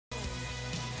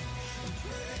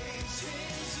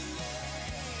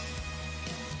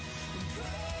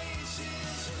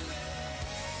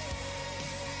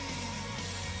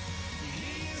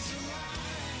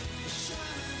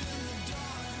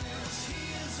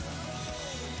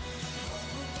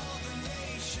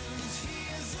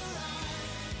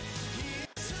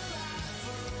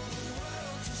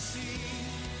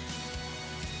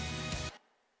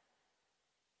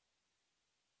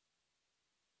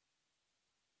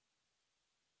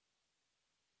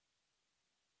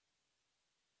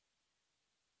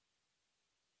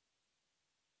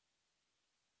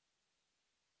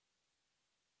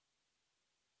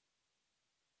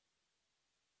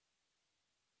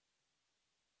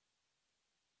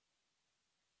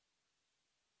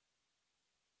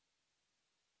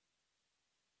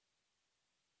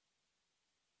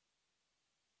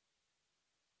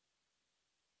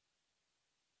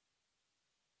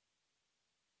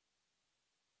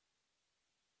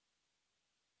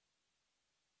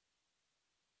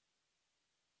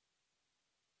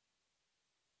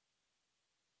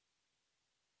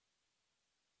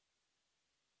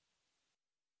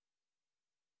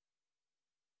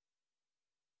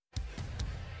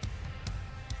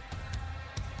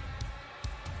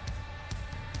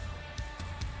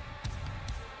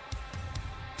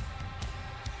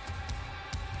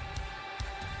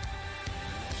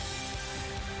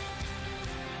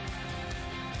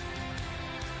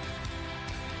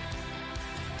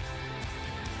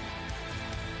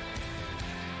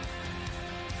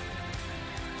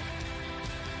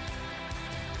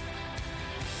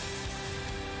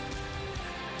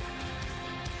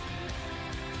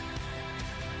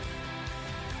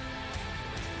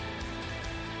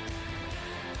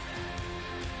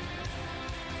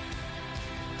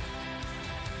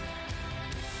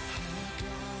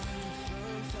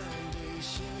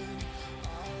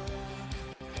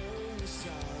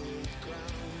solid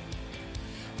ground.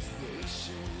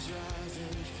 Nations rise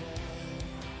and fall.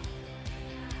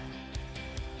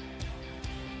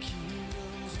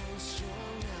 Kingdoms hold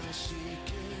strong, now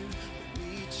shaken, but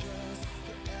we trust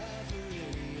forever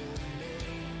in your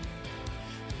name,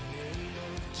 the name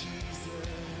of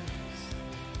Jesus.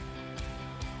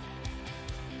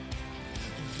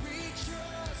 We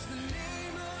trust the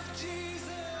name of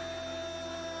Jesus.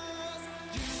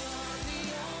 You are the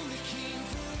only King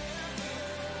forever.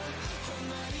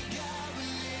 Almighty God, we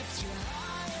lift you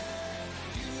higher.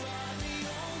 You are the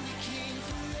only King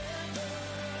forever,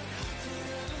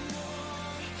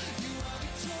 forevermore. You are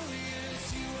victorious.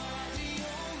 You are the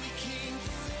only King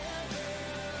forever.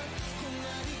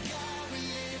 Almighty God, we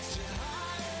lift you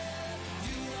higher.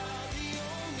 You are the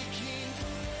only King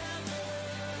forever,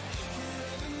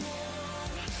 forevermore.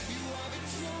 You are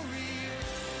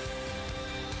victorious.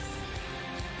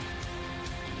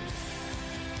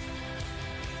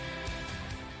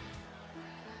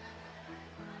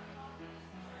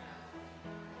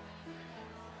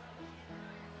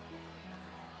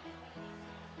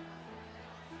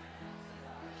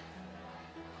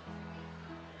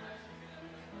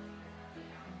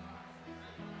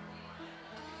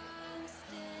 I'm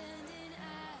standing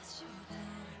at your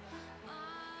door.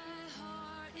 My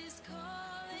heart is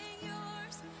calling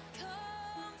yours.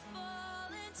 Come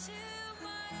fall into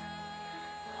my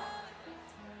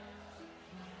arms.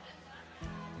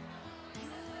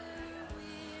 You're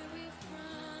weary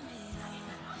from it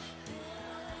all.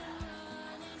 Been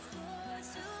running for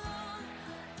so long.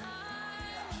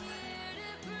 I'm here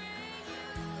to bring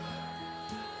you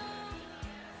home.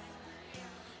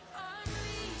 I'm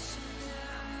reaching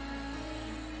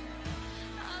out.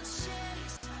 I'll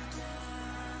chase you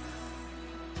down.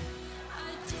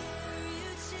 I dare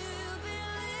you to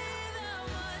believe how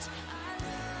much I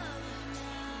love you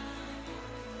now.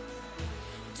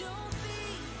 Don't be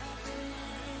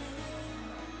afraid.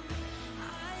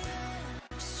 I am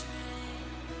your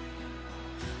strength.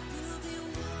 We'll be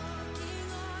walking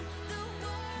on the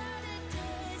water,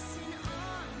 dancing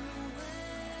on the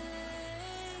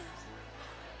waves.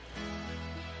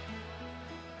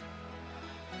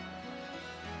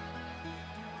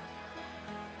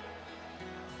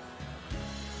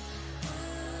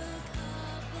 Look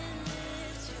up and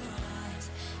lift your eyes.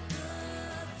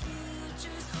 The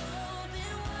future's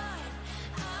open wide.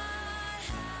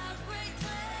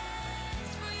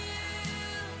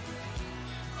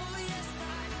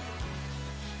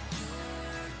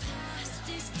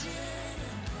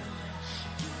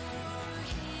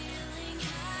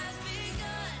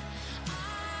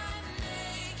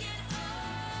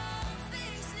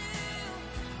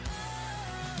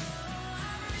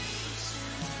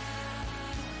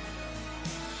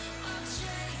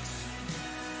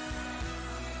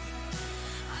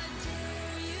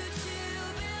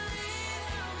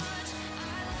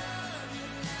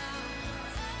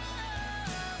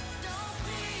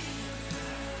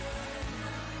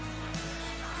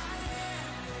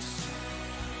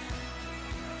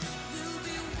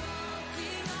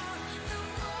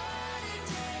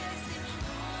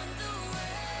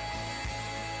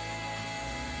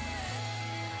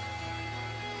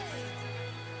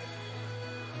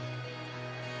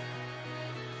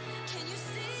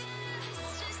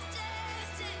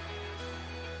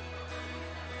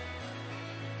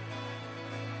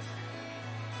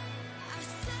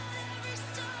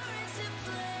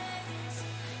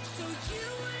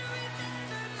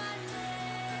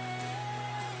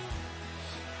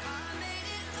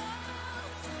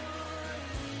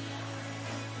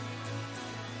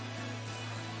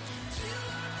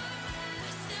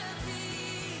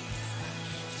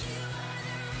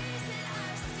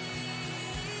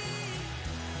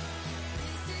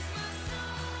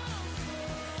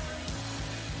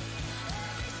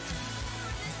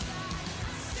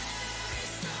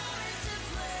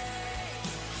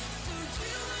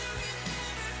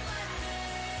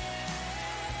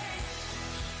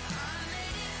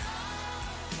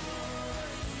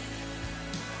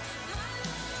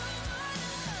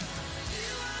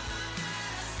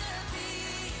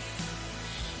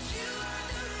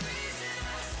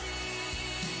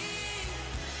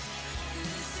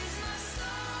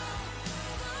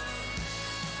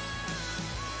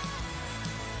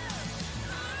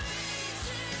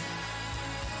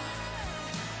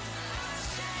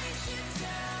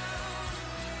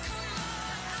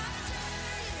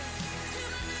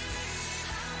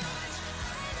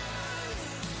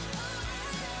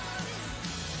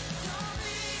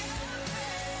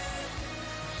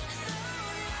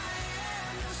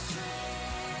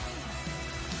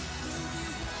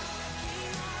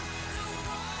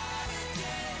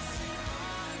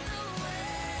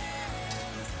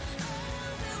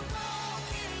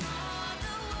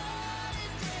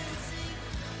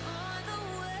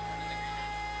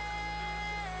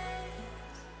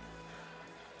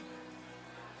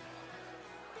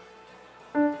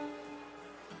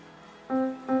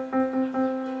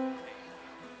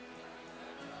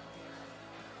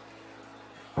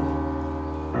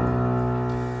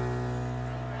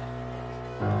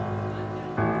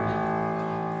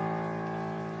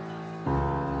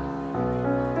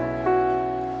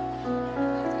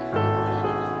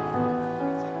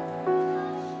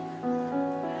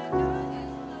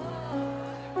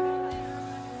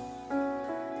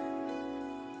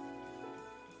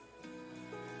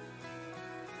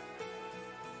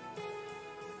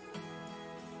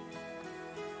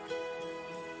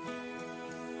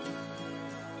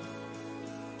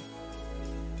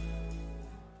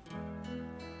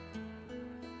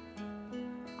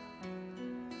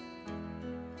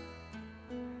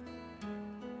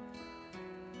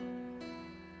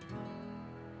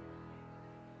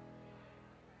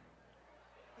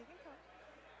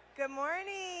 Good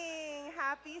morning.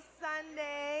 Happy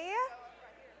Sunday.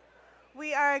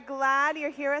 We are glad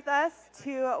you're here with us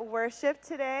to worship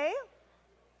today.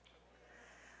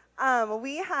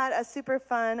 We had a super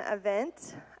fun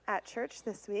event at church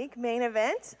this week, main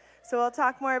event. So we'll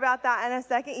talk more about that in a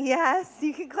second. Yes,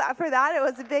 you can clap for that. It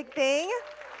was a big thing.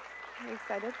 Are you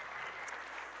excited?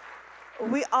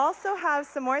 We also have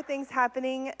some more things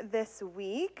happening this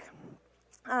week.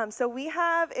 So we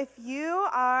have, if you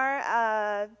are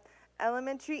a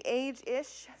elementary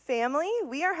age-ish family,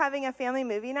 we are having a family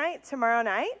movie night tomorrow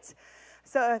night.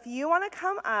 So if you want to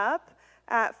come up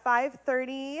at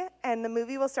 5:30, and the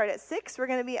movie will start at 6, we're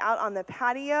going to be out on the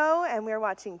patio, and we're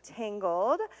watching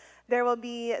Tangled. There will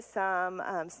be some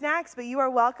snacks, but you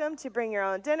are welcome to bring your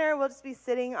own dinner. We'll just be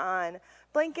sitting on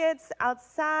blankets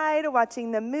outside watching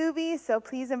the movie, so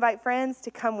please invite friends to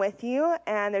come with you,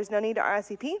 and there's no need to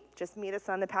RSVP. Just meet us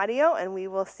on the patio, and we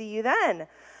will see you then.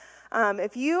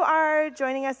 If you are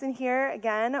joining us in here,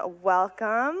 again,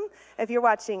 welcome. If you're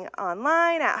watching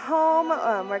online at home,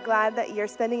 we're glad that you're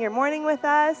spending your morning with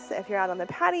us. If you're out on the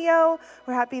patio,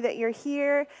 we're happy that you're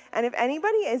here. And if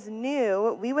anybody is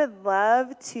new, we would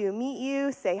love to meet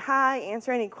you, say hi,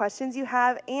 answer any questions you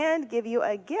have, and give you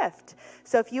a gift.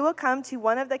 So if you will come to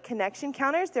one of the connection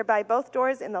counters, they're by both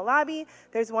doors in the lobby.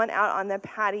 There's one out on the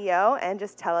patio, and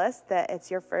just tell us that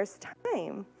it's your first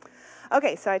time.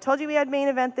 Okay, so I told you we had main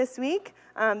event this week.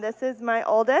 This is my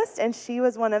oldest, and she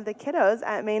was one of the kiddos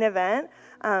at main event.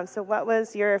 So what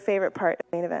was your favorite part of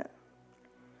main event?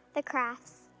 The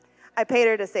crafts. I paid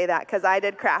her to say that because I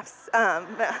did crafts.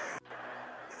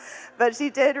 But she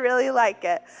did really like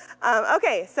it.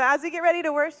 Okay, so as we get ready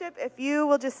to worship, if you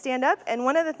will just stand up. And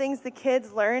one of the things the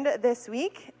kids learned this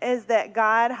week is that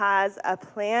God has a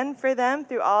plan for them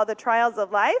through all the trials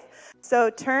of life.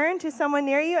 So turn to someone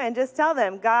near you and just tell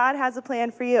them, God has a plan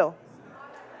for you.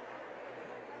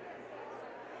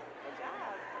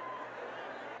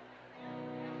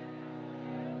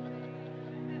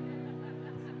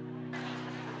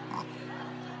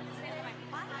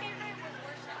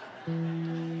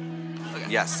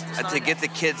 Yes, to get the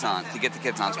kids on. To get the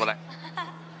kids on is what I...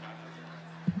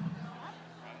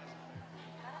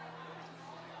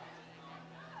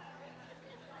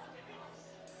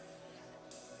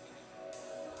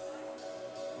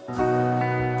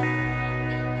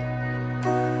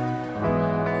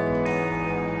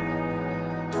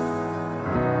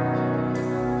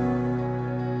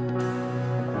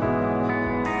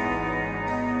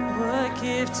 What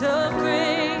gift of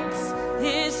grace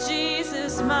is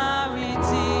Jesus, my Redeemer?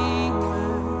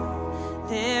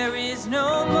 There is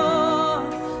no more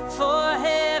for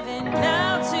heaven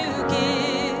now to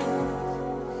give.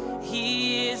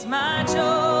 He is my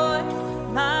joy,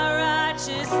 my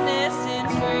righteousness and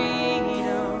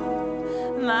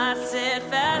freedom, my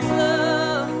steadfast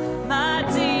love, my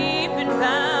deep and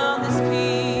boundless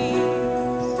peace.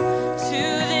 To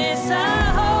this I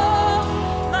hope,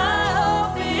 my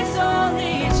hope is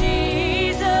only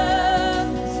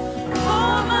Jesus.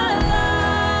 For my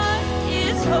life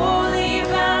is wholly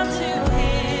bound to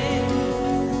Him.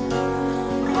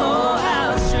 Oh,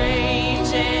 how strange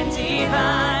and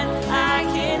divine, I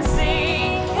can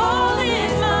sing, all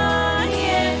is mine,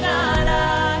 yet not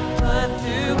I, but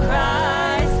through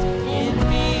Christ in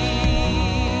me.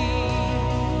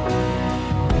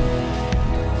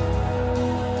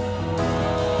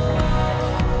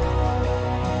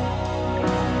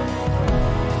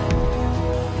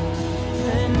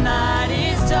 The night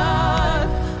is dark,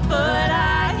 but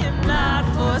I am not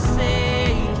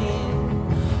forsaken.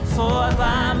 For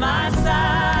by my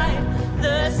side,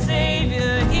 the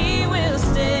Savior, He will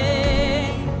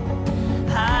stay.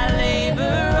 I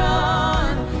labor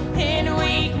on in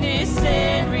weakness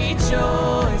and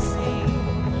rejoicing.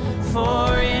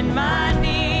 For in my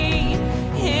need,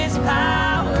 His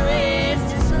power is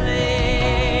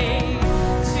displayed.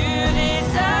 To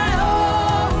this I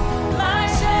hope, my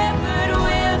shepherd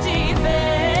will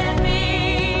defend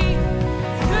me.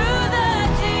 Through the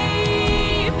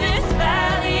deepest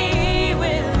valley He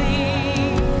will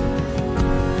lead.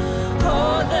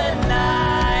 Oh, the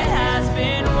night has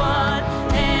been won,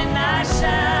 and I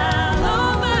shall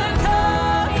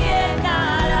overcome, yet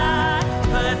not I,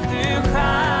 but through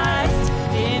Christ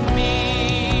in me.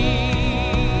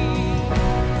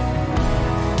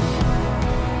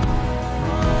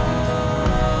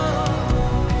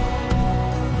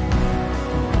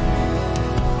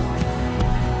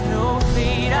 No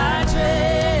fate I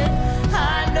dread,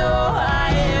 I know I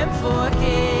am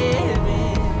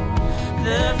forgiven.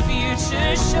 The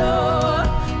future sure,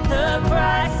 the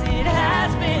price it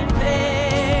has been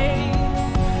paid.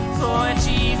 For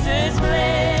Jesus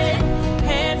bled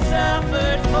and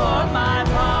suffered for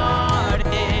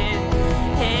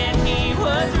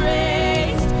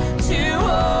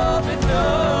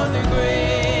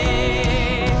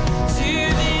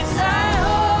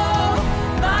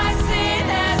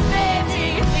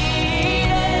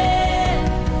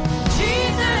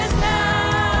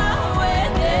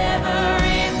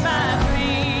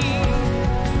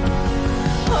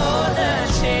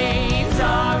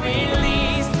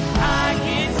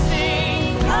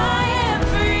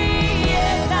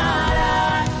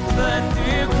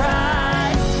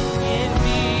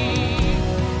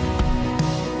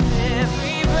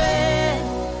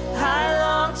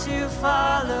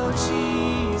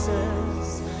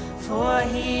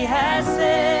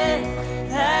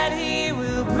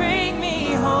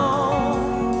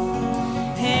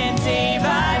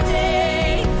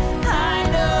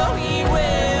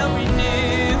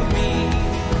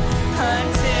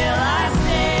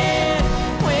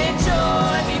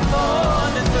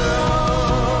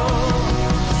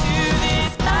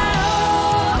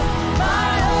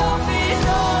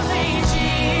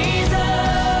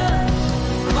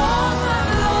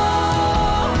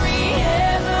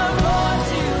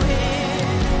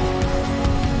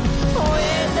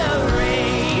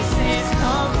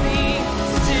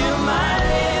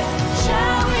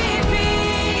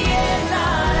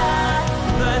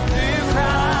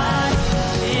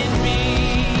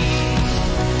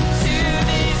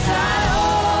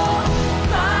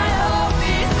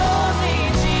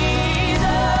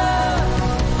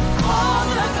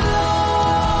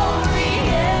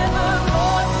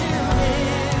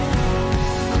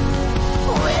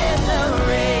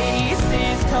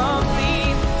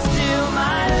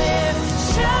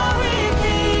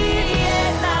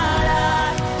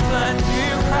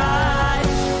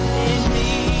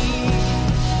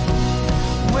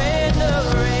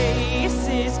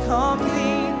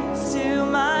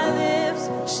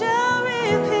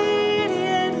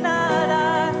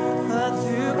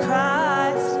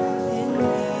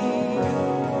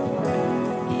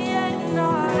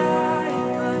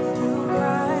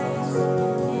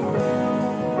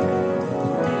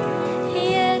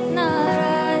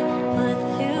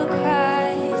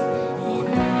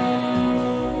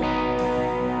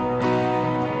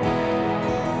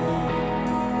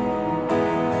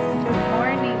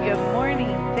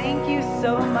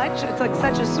much. It's like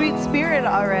such a sweet spirit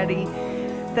already.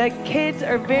 The kids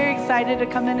are very excited to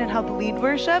come in and help lead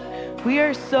worship. We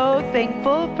are so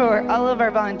thankful for all of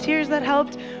our volunteers that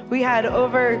helped. We had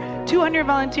over 200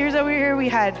 volunteers over here. We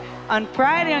had, on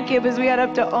Friday on campus, we had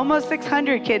up to almost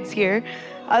 600 kids here,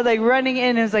 like running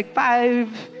in. It was like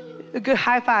 5 good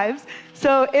high fives.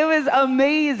 So it was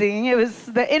amazing.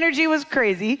 The energy was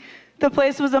crazy. The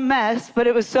place was a mess, but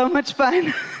it was so much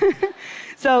fun.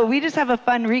 So we just have a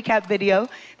fun recap video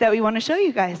that we want to show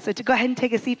you guys. So to go ahead and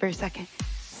take a seat for a second.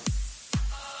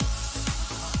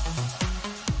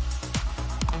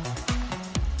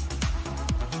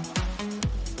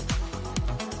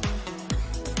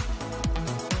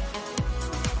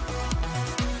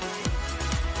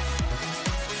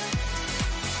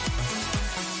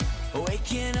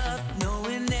 Waking up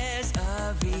knowing there's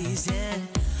a reason.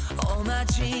 All my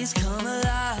dreams come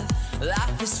alive.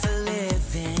 Life is for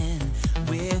living.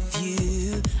 With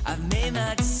you, I've made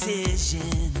my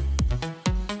decision.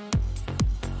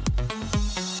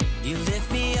 You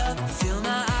lift me up, fill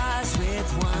my eyes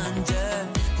with wonder.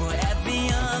 Forever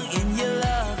young in your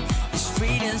love, this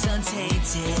freedom's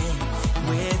untainted.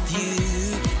 With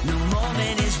you, no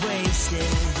moment is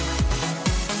wasted.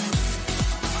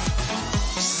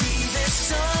 See the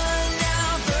sun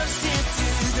now bursting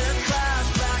through the clouds,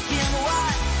 black and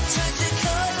white, turn the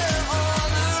color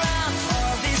all around.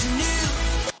 All is new,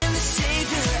 and the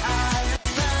Savior I have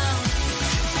found.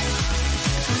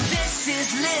 This is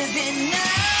living now.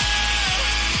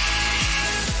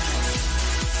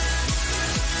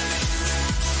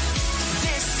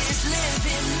 This is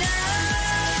living now.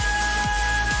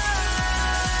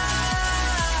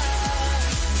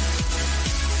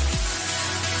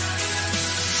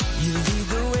 You lead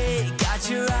the way, got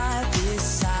your eye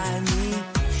beside me.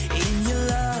 In your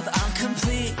love, I'm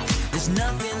complete. There's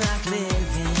nothing like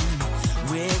living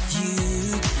with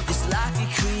you. This life you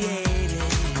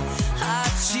created, I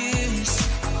choose.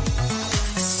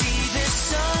 See the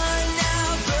sun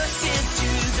now bursting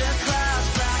through the clouds,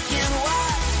 black and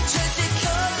white, turn the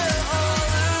color all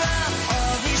around.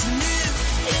 All is new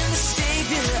in the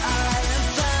Savior I have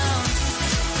found.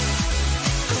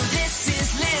 Oh, this is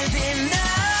living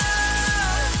now.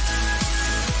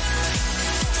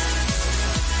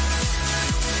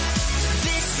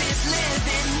 This is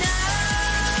living now.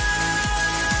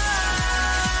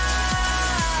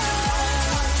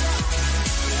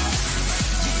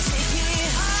 You take me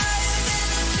higher than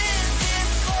I've been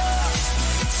before.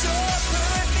 It's your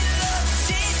perfect love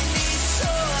takes me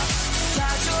soar.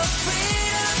 God, your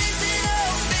freedom is an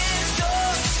open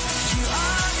door. You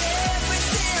are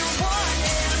everything, one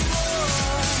and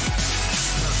more.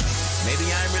 Maybe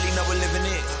I ain't really know what living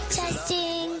is.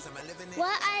 Testing.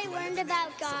 What I learned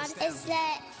about God is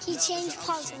that He changed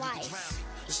Paul's life.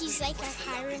 He's like our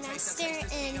higher master,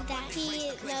 and that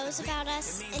He knows about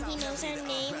us, and He knows our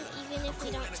name, even if we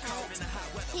don't tell it.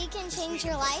 He can change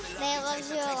your life. That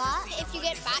loves you a lot. If you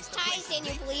get baptized and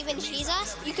you believe in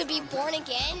Jesus, you could be born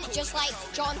again, just like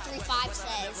John 3:5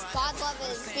 says. God's love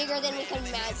is bigger than we can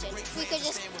imagine. We could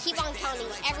just keep on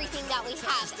counting everything that we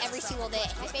have every single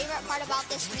day. My favorite part about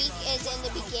this week is in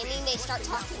the beginning, they start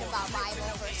talking about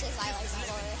Bible verses. I like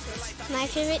Bible verses. My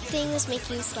favorite thing was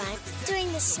making slime.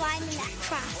 Doing the slime and that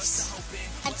crafts.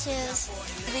 I chose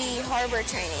The harbor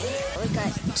training. we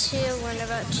got to learn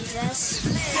about Jesus.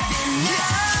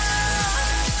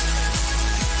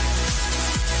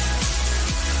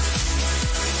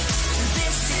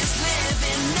 This is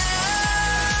living now.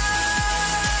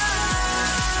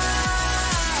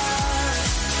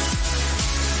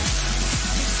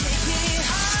 You take me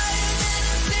higher than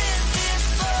I've been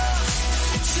before.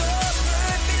 It's your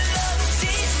perfect love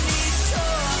sees me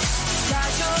soar.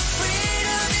 God, your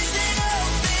freedom is an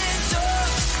open door.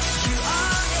 You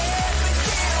are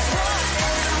everything, one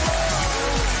and more.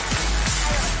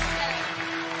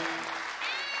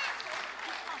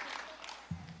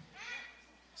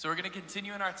 So we're going to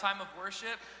continue in our time of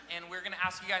worship, and we're going to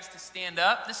ask you guys to stand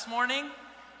up this morning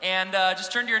and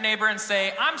just turn to your neighbor and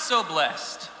say, I'm so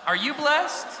blessed. Are you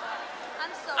blessed?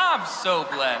 I'm so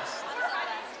blessed.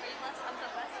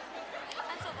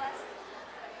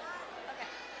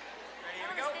 Ready, here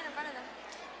we go.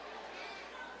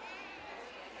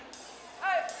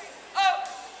 Hey, oh,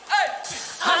 hey.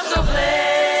 I'm so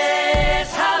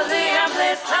blessed, hallelujah, I'm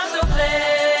blessed, I'm so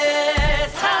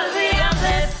blessed, hallelujah, I'm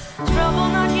blessed. Trouble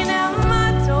knocking at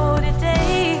my door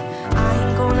today, I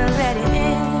ain't gonna let it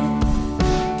in.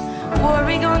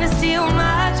 Worry gonna steal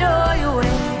my joy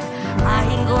away, I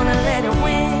ain't gonna let it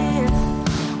win.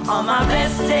 On my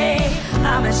best day,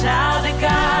 I'm a child of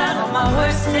God. On my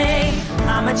worst day,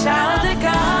 I'm a child of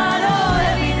God. Oh,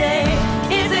 every day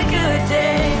is a good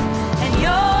day, and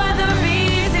you're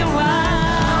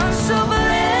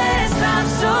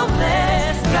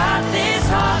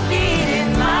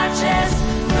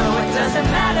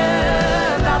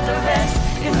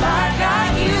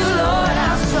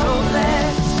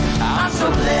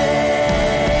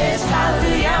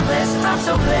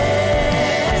so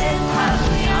blessed.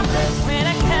 Hallelujah, I'm blessed. When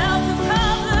I count the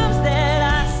problems that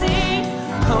I see,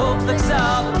 hope looks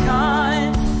all but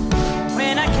gone.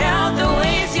 When I count the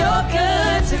ways you're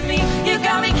good to me, you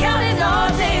got me counting all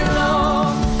day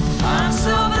long. I'm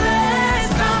so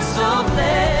blessed, I'm so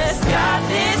blessed. Got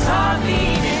this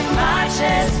heartbeat in my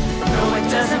chest. No, it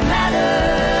doesn't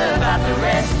matter about the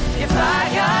rest. If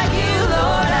I got you,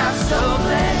 Lord, I'm so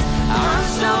blessed. I'm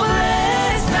so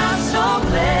blessed, I'm so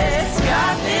blessed.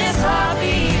 Got this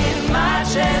heartbeat in my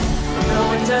chest. No,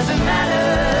 it doesn't matter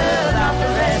about the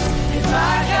rest. If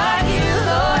I got you,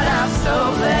 Lord, I'm so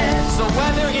blessed. So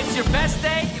whether it's your best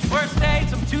day, your worst day,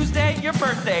 some Tuesday, your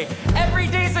birthday, every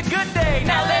day's a good day.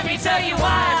 Now let me tell you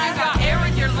why. If you got air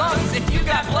in your lungs, if you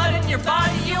got blood in your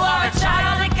body, you are a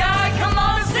child of God. Come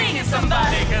on and sing it,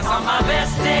 somebody. Cause on my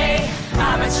best day,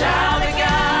 I'm a child of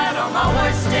God. On my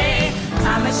worst day,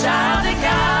 I'm a child of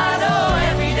God. Oh,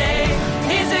 every day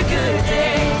is a good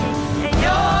day, and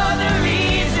you're the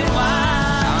reason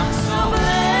why. I'm so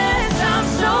blessed, I'm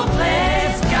so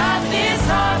blessed. Got this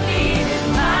heartbeat in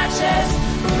my chest.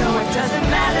 No, it doesn't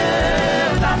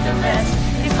matter about the rest.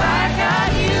 If I got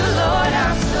you, Lord,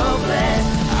 I'm so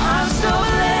blessed. I'm so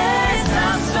blessed,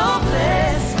 I'm so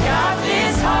blessed. Got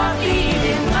this heartbeat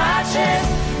in my chest.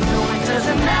 No, it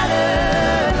doesn't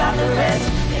matter about the rest.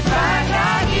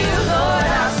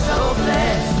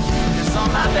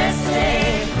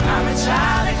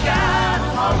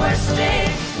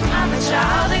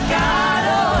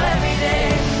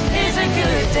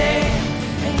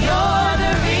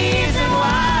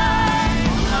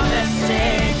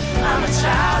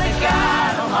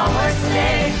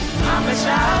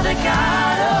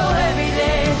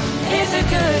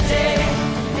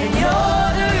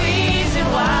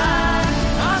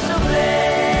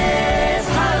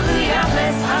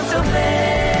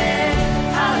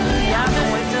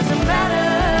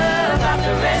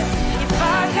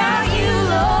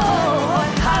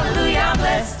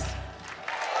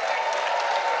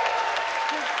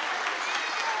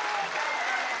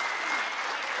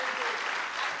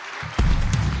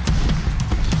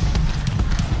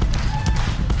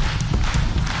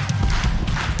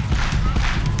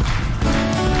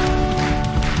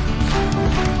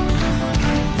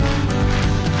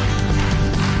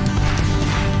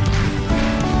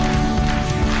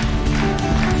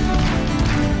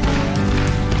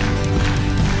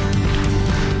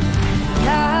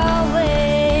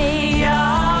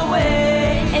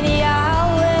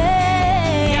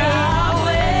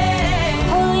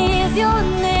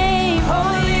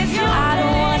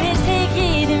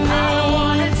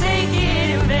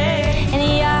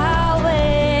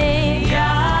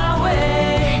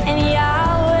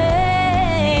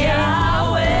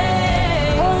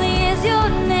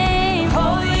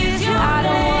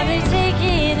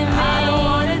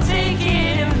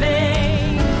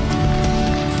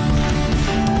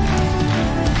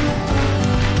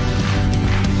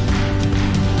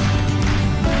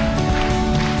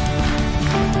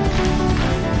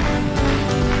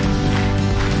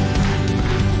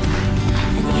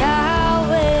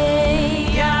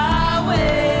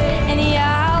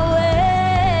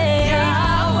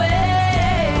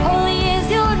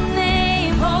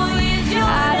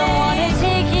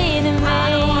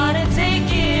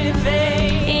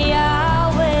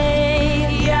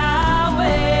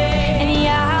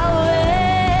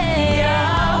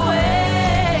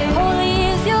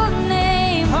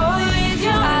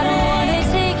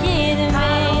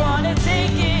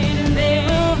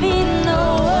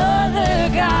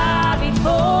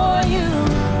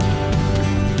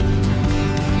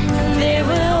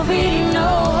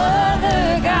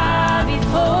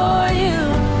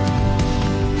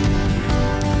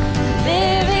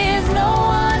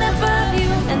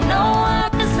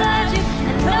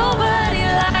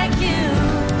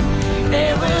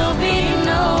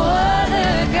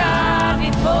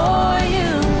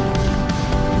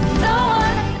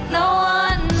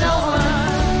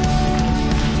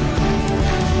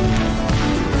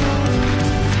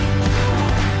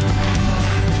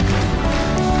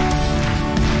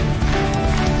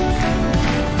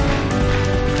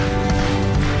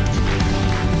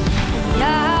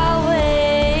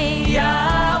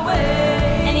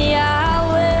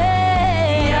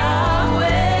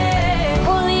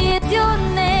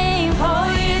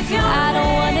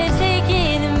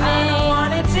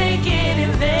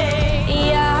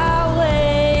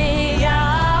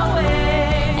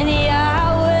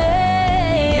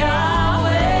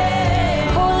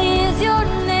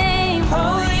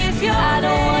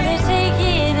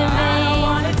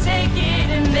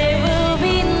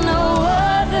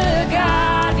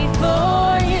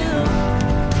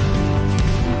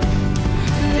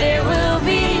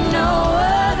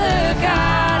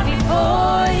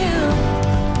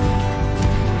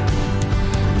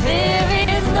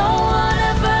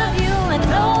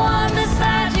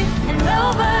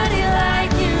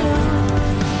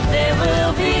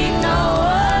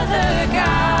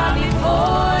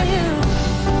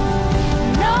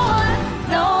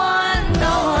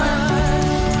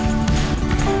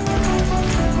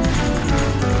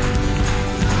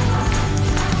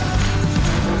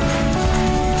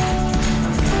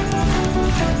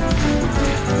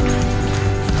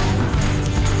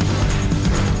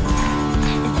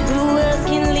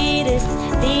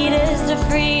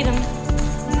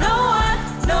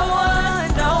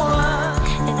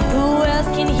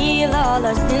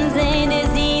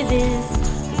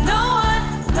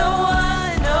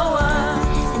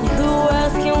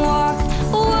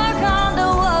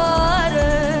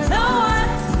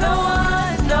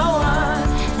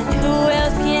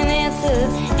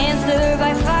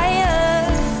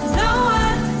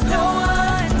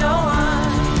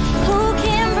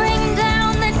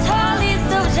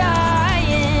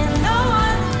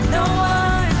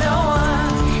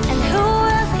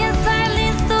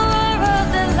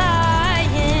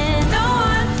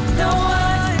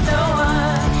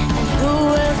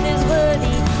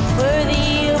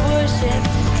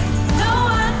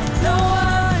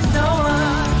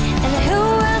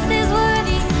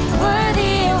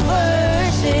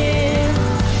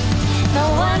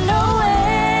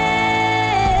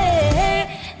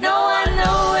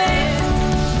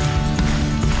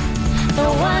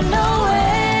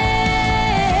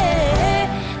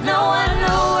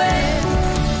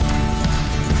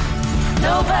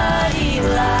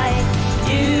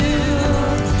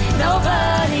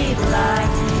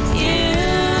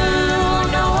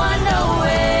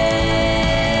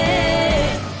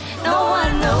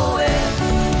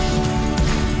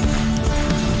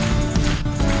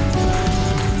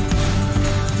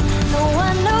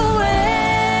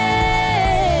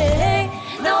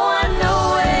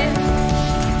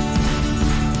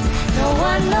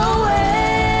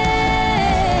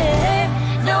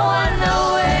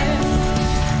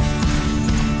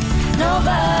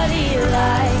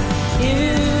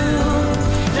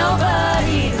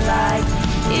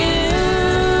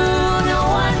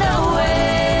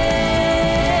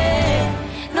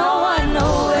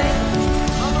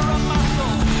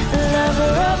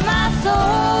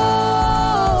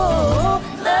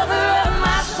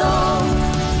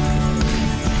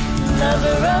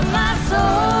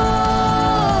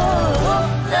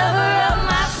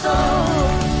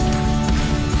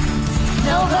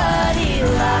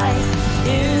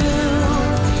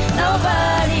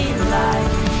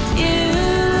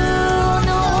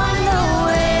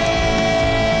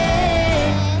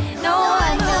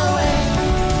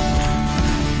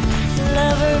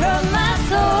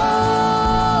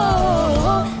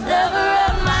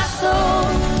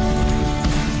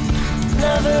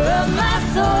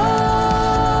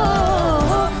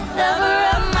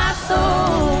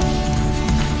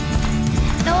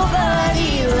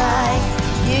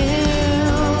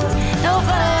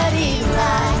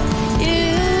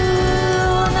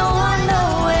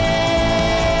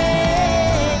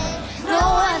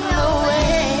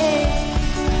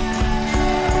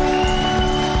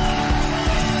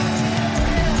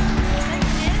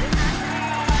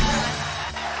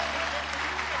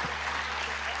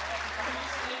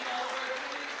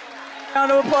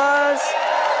 round of applause.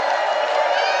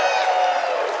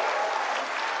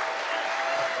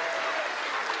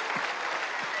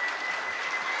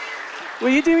 Will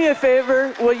you do me a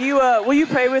favor? Will you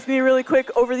pray with me really quick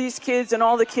over these kids and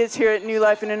all the kids here at New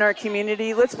Life and in our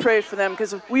community? Let's pray for them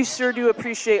because we sure do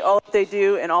appreciate all that they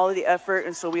do and all of the effort,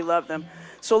 and so we love them.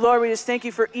 So Lord, we just thank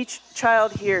you for each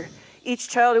child here, each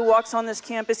child who walks on this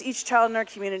campus, each child in our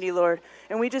community, Lord.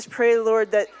 And we just pray,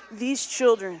 Lord, that these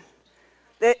children,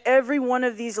 that every one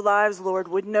of these lives, Lord,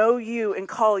 would know you and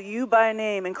call you by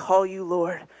name and call you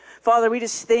Lord. Father, we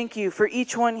just thank you for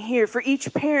each one here, for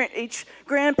each parent, each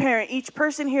grandparent, each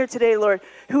person here today, Lord,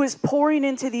 who is pouring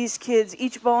into these kids,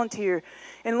 each volunteer.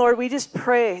 And Lord, we just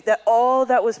pray that all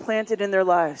that was planted in their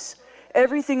lives,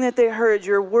 everything that they heard,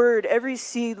 your word, every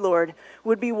seed, Lord,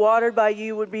 would be watered by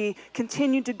you, would be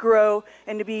continued to grow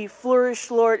and to be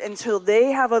flourished, Lord, until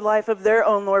they have a life of their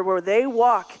own, Lord, where they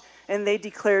walk and they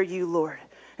declare you, Lord.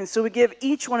 And so we give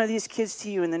each one of these kids to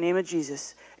you in the name of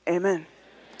Jesus. Amen.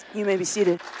 You may be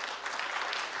seated.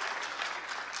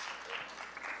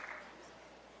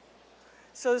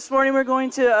 So this morning we're going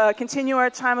to continue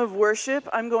our time of worship.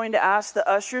 I'm going to ask the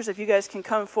ushers if you guys can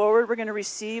come forward. We're going to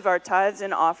receive our tithes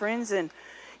and offerings. And,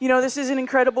 you know, this is an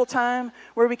incredible time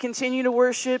where we continue to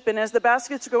worship. And as the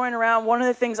baskets are going around, one of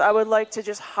the things I would like to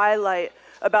just highlight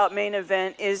about Main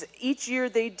Event is each year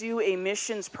they do a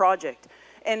missions project.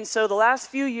 And so the last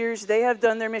few years they have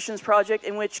done their missions project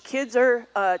in which kids are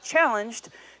challenged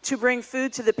to bring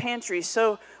food to the pantry.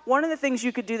 So one of the things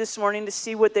you could do this morning to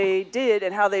see what they did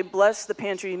and how they blessed the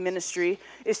pantry ministry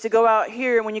is to go out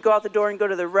here, and when you go out the door and go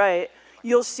to the right,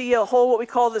 you'll see a whole what we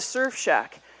call the surf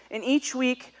shack. And each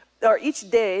week, or each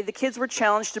day, the kids were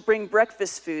challenged to bring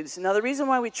breakfast foods. Now the reason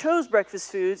why we chose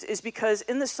breakfast foods is because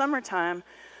in the summertime,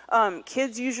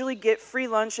 kids usually get free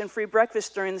lunch and free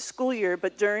breakfast during the school year,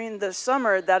 but during the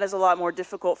summer, that is a lot more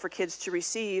difficult for kids to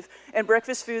receive. And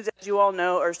breakfast foods, as you all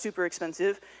know, are super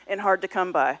expensive and hard to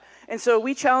come by. And so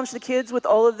we challenged the kids with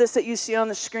all of this that you see on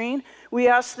the screen. We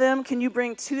asked them, can you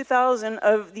bring 2,000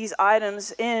 of these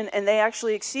items in? And they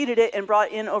actually exceeded it and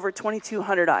brought in over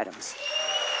 2,200 items.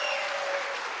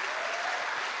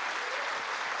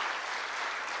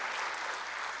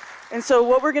 And so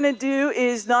what we're going to do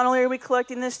is not only are we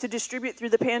collecting this to distribute through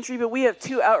the pantry, but we have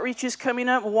 2 outreaches coming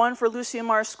up. One for Lucia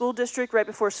Mar School District right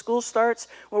before school starts,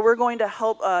 where we're going to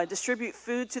help distribute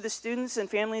food to the students and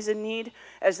families in need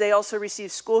as they also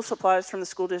receive school supplies from the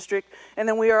school district. And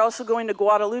then we are also going to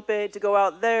Guadalupe to go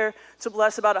out there to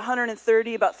bless about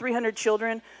 300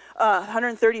 children,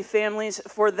 130 families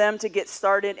for them to get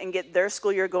started and get their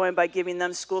school year going by giving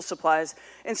them school supplies.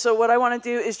 And so what I want to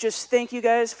do is just thank you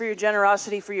guys for your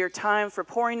generosity, for your time, for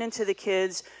pouring into the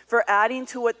kids, for adding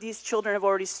to what these children have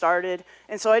already started.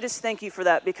 And so I just thank you for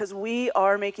that because we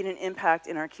are making an impact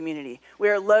in our community. We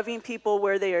are loving people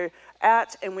where they are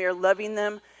at, and we are loving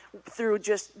them through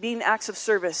just being acts of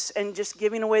service and just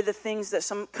giving away the things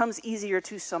that comes easier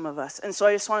to some of us. And so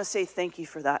I just want to say thank you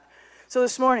for that. So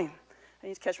this morning, I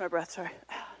need to catch my breath, sorry.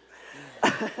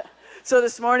 So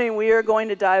this morning, we are going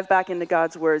to dive back into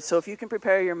God's Word. So if you can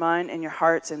prepare your mind and your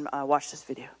hearts and watch this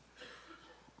video.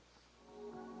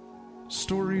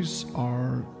 Stories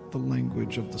are the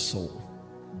language of the soul.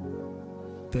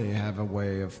 They have a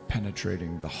way of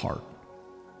penetrating the heart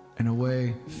in a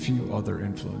way few other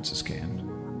influences can.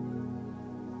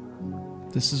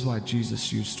 This is why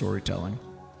Jesus used storytelling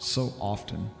so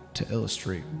often to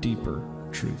illustrate deeper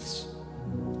truths.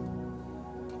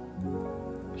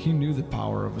 He knew the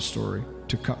power of a story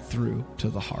to cut through to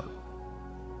the heart.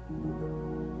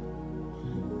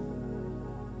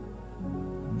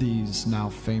 These now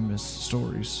famous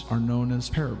stories are known as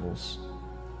parables.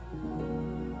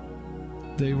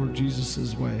 They were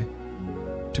Jesus' way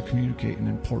to communicate an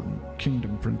important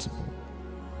kingdom principle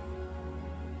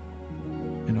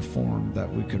in a form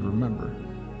that we could remember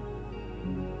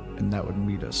and that would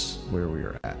meet us where we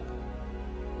are at.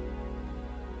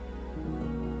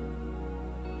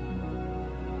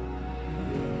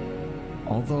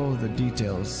 Although the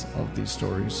details of these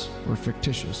stories were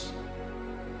fictitious,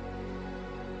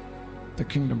 the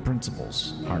kingdom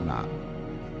principles are not.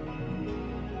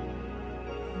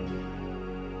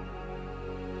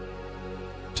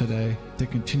 Today, they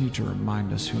continue to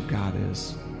remind us who God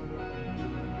is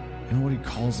and what He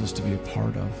calls us to be a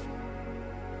part of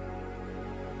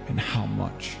and how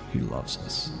much He loves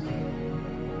us.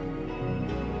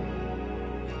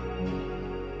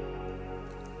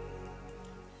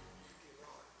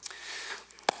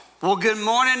 Well, good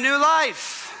morning, New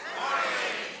Life.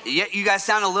 Yeah, you guys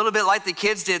sound a little bit like the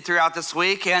kids did throughout this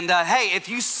week. And hey, if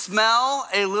you smell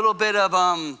a little bit of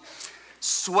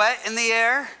sweat in the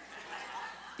air,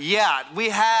 Yeah, we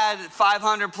had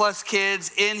 500 plus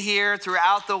kids in here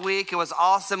throughout the week. It was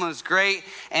awesome. It was great.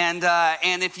 And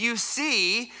if you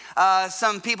see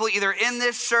some people either in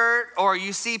this shirt or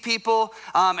you see people,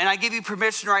 and I give you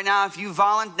permission right now, if you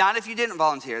not if you didn't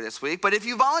volunteer this week, but if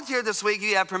you volunteered this week,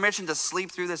 you have permission to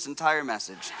sleep through this entire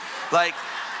message. Like,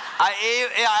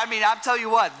 I mean, I'll tell you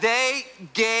what, they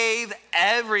gave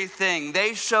everything.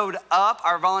 They showed up,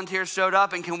 our volunteers showed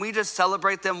up, and can we just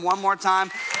celebrate them one more time?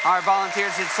 Our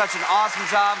volunteers did such an awesome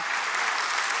job.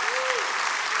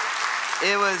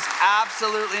 It was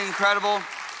absolutely incredible.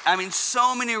 I mean,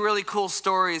 so many really cool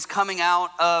stories coming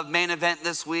out of Main Event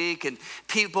this week, and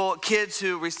kids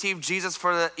who received Jesus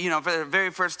for the very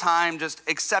first time, just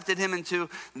accepted him into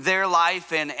their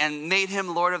life and made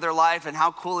him Lord of their life. And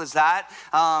how cool is that?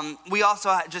 We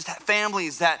also just had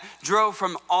families that drove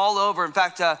from all over. In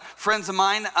fact, friends of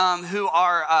mine who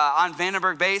are on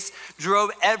Vandenberg base drove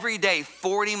every day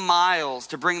 40 miles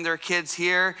to bring their kids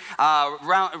here,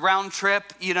 round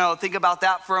trip. Think about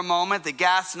that for a moment, the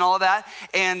gas and all of that.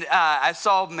 And I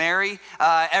saw Mary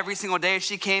every single day.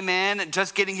 She came in,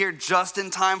 just getting here just in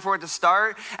time for it to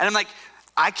start. And I'm like,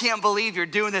 I can't believe you're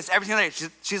doing this every single day.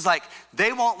 She's like,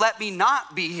 they won't let me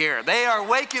not be here. They are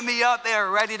waking me up. They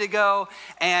are ready to go.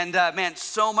 And man,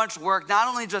 so much work, not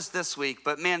only just this week,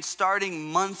 but man, starting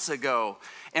months ago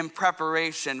in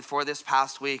preparation for this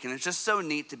past week. And it's just so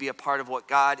neat to be a part of what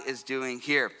God is doing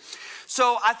here.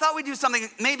 So I thought we'd do something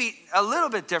maybe a little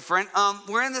bit different.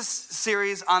 We're in this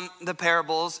series on the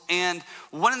parables, and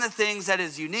one of the things that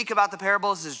is unique about the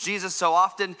parables is Jesus so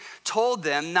often told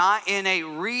them, not in a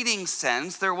reading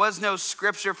sense. There was no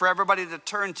scripture for everybody to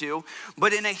turn to,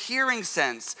 but in a hearing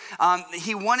sense.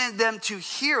 He wanted them to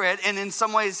hear it, and in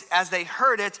some ways, as they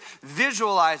heard it,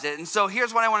 visualize it. And so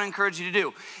here's what I want to encourage you to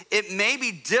do. It may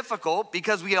be difficult,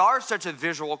 because we are such a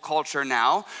visual culture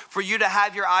now, for you to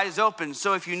have your eyes open.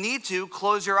 So if you need to,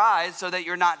 close your eyes so that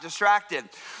you're not distracted.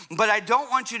 But I don't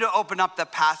want you to open up the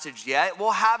passage yet. We'll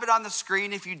have it on the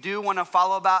screen if you do want to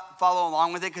follow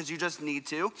along with it, because you just need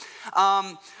to.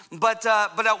 But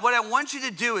what I want you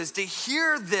to do is to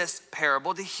hear this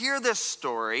parable, to hear this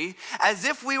story, as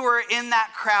if we were in that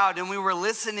crowd and we were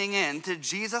listening in to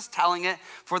Jesus telling it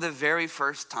for the very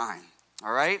first time.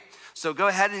 All right? So go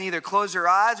ahead and either close your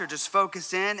eyes or just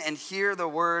focus in and hear the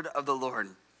word of the Lord.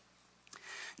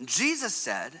 Jesus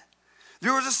said,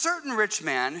 "There was a certain rich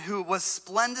man who was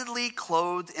splendidly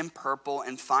clothed in purple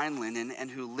and fine linen,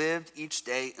 and who lived each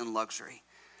day in luxury.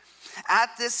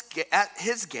 At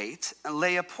his gate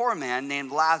lay a poor man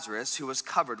named Lazarus, who was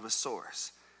covered with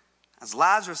sores. As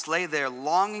Lazarus lay there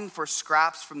longing for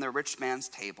scraps from the rich man's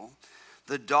table,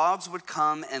 the dogs would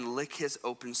come and lick his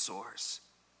open sores.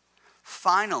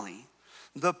 Finally,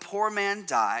 the poor man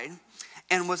died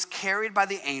and was carried by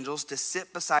the angels to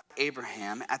sit beside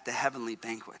Abraham at the heavenly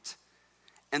banquet.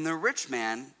 And the rich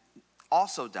man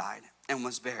also died and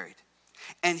was buried.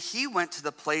 And he went to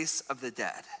the place of the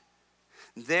dead.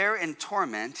 There in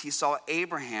torment, he saw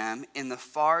Abraham in the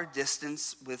far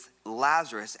distance with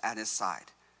Lazarus at his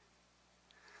side.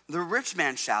 The rich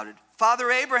man shouted, 'Father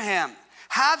Abraham,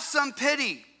 have some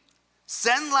pity.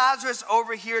 Send Lazarus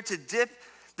over here to dip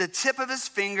the tip of his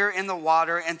finger in the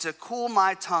water and to cool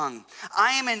my tongue.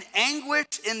 I am in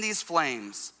anguish in these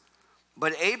flames.'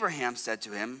 But Abraham said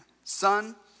to him,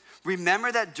 'Son,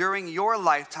 remember that during your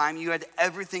lifetime you had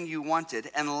everything you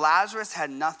wanted, and Lazarus had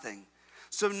nothing.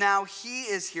 So now he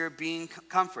is here being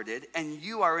comforted, and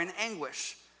you are in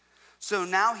anguish. So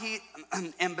now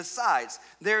and besides,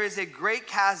 there is a great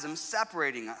chasm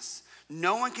separating us.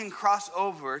 No one can cross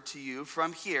over to you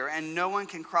from here, and no one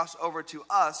can cross over to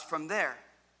us from there.'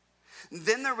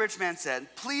 Then the rich man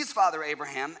said, 'Please, Father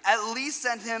Abraham, at least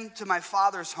send him to my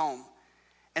father's home.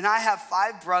 And I have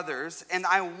 5 brothers, and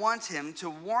I want him to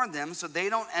warn them so they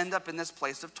don't end up in this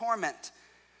place of torment.'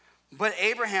 But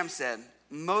Abraham said,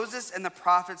 'Moses and the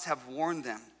prophets have warned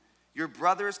them. Your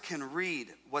brothers can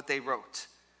read what they wrote.'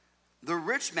 The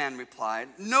rich man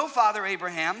replied, 'No, Father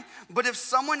Abraham, but if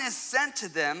someone is sent to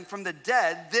them from the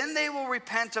dead, then they will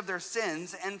repent of their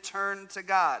sins and turn to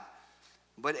God.'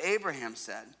 But Abraham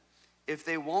said, 'If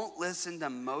they won't listen to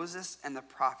Moses and the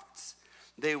prophets,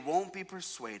 they won't be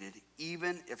persuaded,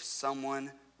 even if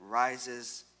someone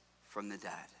rises from the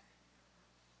dead.'"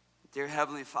 Dear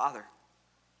Heavenly Father,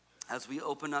 as we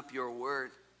open up your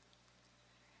word,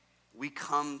 we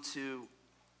come to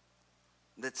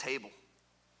the table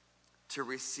to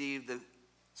receive the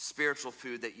spiritual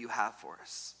food that you have for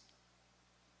us.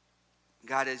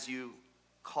 God, as you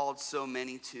called so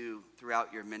many to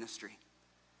throughout your ministry,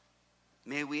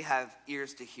 may we have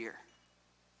ears to hear.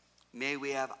 May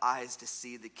we have eyes to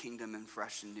see the kingdom in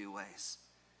fresh and new ways.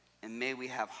 And may we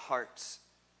have hearts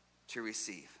to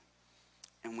receive.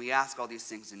 And we ask all these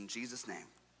things in Jesus' name.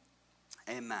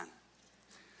 Amen.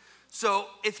 So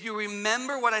if you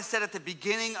remember what I said at the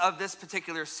beginning of this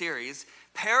particular series,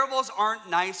 parables aren't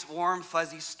nice, warm,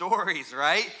 fuzzy stories,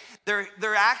 right?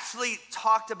 They're actually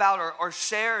talked about or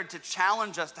shared to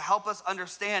challenge us, to help us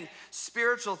understand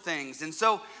spiritual things. And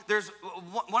so there's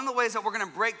one of the ways that we're going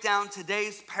to break down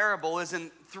today's parable is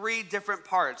in 3 different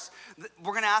parts.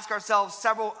 We're going to ask ourselves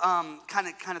several kind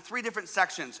of 3 different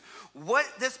sections. What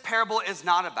this parable is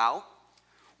not about,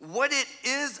 what it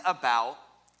is about,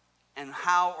 and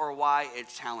how or why it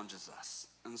challenges us.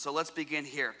 And so let's begin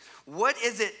here. What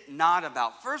is it not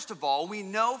about? First of all, we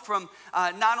know from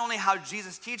not only how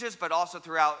Jesus teaches, but also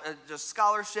throughout just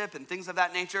scholarship and things of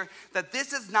that nature, that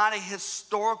this is not a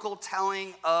historical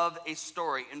telling of a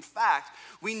story. In fact,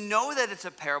 we know that it's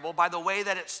a parable by the way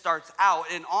that it starts out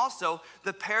and also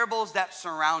the parables that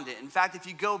surround it. In fact, if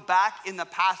you go back in the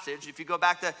passage, if you go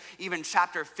back to even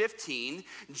chapter 15,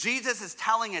 Jesus is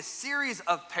telling a series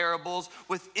of parables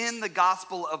within the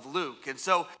Gospel of Luke. And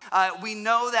so we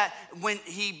know that when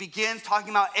he begins talking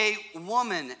about a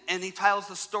woman and he tells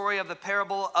the story of the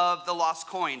parable of the lost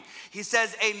coin, he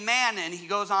says a man, and he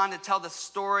goes on to tell the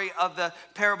story of the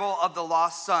parable of the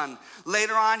lost son.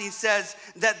 Later on, he says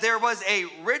that there was a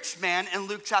rich man in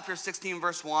Luke chapter 16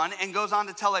 verse 1, and goes on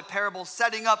to tell a parable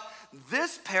setting up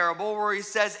this parable where he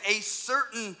says a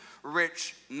certain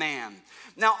rich man.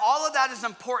 Now, all of that is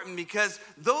important because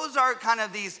those are kind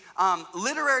of these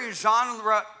literary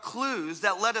genre clues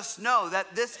that let us know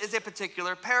that this is a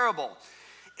particular parable.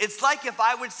 It's like if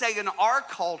I would say in our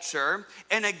culture,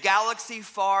 in a galaxy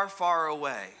far, far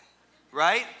away,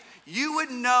 right? You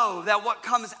would know that what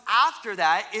comes after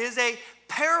that is a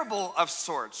parable of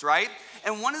sorts, right?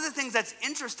 And one of the things that's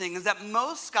interesting is that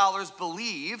most scholars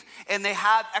believe, and they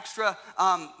have extra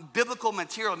biblical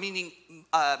material, meaning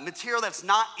material that's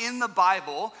not in the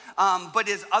Bible, but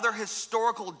is other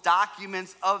historical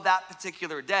documents of that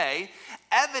particular day,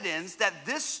 evidence that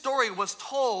this story was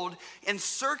told and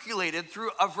circulated through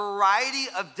a variety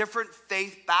of different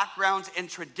faith backgrounds and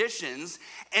traditions.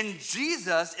 And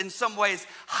Jesus, in some ways,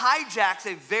 hijacks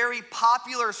a very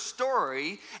popular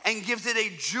story and gives it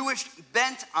a Jewish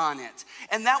bent on it.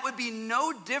 And that would be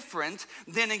no different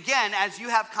than, again, as you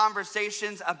have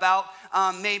conversations about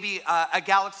maybe a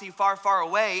galaxy far, far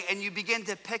away, and you begin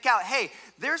to pick out, hey,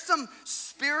 there's some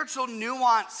spiritual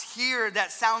nuance here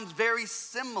that sounds very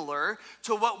similar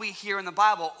to what we hear in the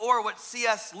Bible, or what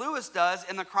C.S. Lewis does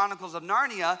in the Chronicles of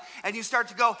Narnia, and you start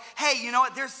to go, hey, you know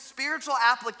what, there's spiritual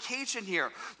application here.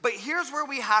 But here's where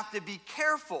we have to be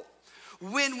careful.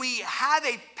 When we have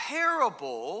a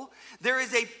parable, there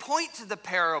is a point to the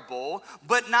parable,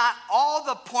 but not all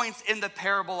the points in the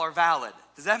parable are valid.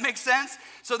 Does that make sense?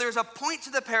 So there's a point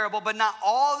to the parable, but not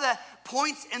all the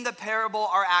points in the parable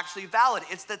are actually valid.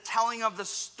 It's the telling of the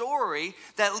story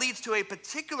that leads to a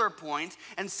particular point,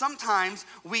 and sometimes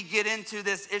we get into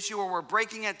this issue where we're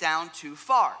breaking it down too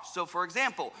far. So for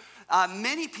example,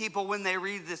 many people, when they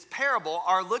read this parable,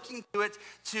 are looking to it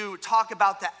to talk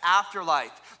about the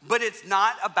afterlife, but it's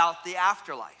not about the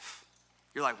afterlife.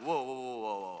 You're like, whoa, whoa, whoa,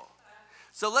 whoa, whoa.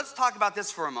 So let's talk about this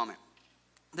for a moment.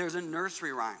 There's a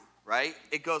nursery rhyme, right?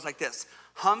 It goes like this.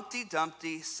 Humpty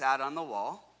Dumpty sat on the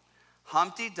wall.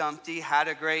 Humpty Dumpty had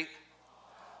a great,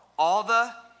 all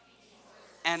the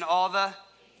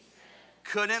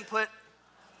couldn't put.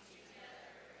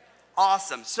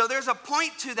 Awesome. So there's a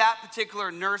point to that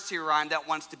particular nursery rhyme that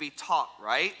wants to be taught,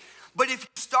 right? But if you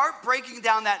start breaking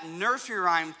down that nursery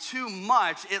rhyme too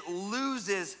much, it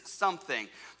loses something.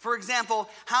 For example,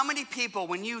 how many people,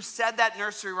 when you said that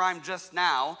nursery rhyme just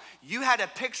now, you had a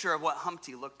picture of what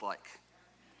Humpty looked like?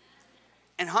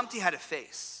 And Humpty had a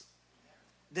face.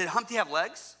 Did Humpty have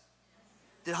legs?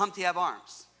 Did Humpty have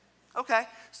arms? Okay,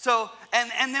 so,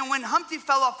 and then when Humpty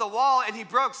fell off the wall and he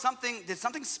broke something, did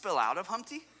something spill out of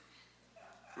Humpty?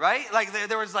 Right? Like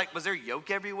there was was there yolk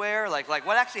everywhere? Like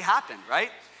what actually happened, right?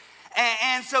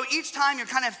 And so each time you're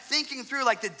kind of thinking through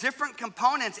like the different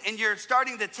components and you're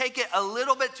starting to take it a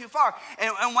little bit too far.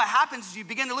 And what happens is you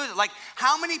begin to lose it. Like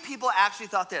how many people actually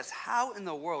thought this? How in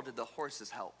the world did the horses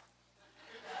help?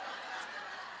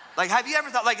 Have you ever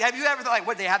thought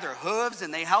what, they had their hooves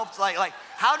and they helped?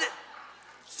 How did?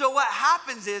 So what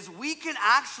happens is we can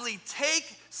actually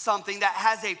take something that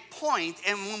has a point,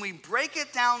 and when we break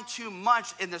it down too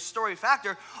much in the story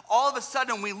factor, all of a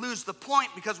sudden we lose the point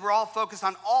because we're all focused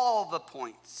on all the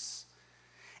points.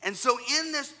 And so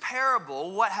in this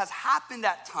parable, what has happened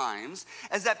at times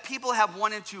is that people have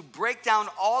wanted to break down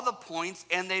all the points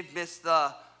and they've missed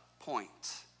the point.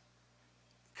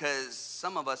 Because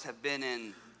some of us have been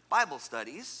in Bible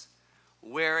studies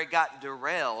where it got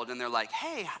derailed and they're like,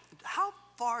 hey, how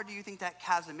far do you think that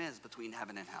chasm is between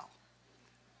heaven and hell?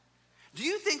 Do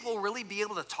you think we'll really be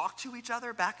able to talk to each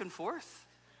other back and forth?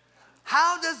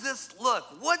 How does this look?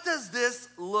 What does this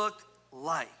look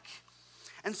like?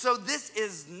 And so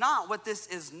it's not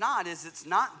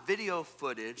video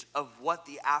footage of what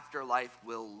the afterlife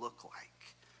will look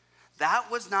like.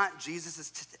 That was not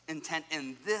Jesus' intent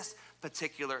in this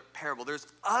particular parable. There's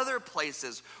other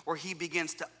places where he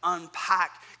begins to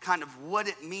unpack kind of what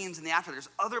it means in the after. There's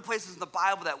other places in the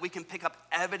Bible that we can pick up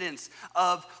evidence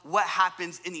of what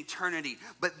happens in eternity.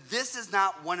 But this is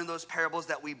not one of those parables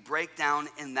that we break down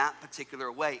in that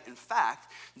particular way. In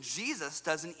fact, Jesus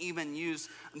doesn't even use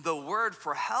the word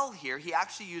for hell here. He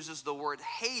actually uses the word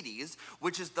Hades,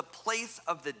 which is the place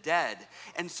of the dead.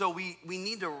 And so we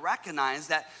need to recognize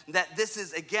that this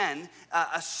is, again,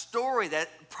 a story that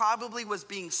probably was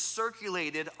being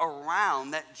circulated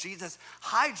around that Jesus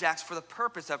hijacks for the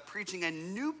purpose of preaching a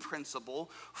new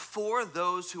principle for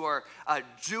those who are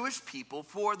Jewish people,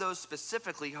 for those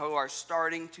specifically who are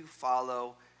starting to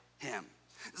follow him.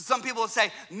 Some people will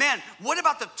say, man, what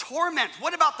about the torment?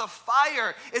 What about the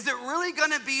fire? Is it really going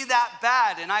to be that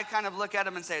bad? And I kind of look at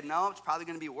them and say, no, it's probably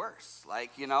going to be worse. Like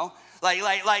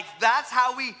that's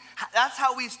how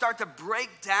we start to break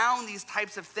down these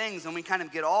types of things, and we kind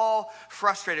of get all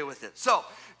frustrated with it. So,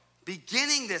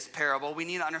 beginning this parable, we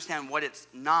need to understand what it's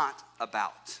not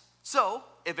about. So,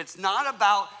 if it's not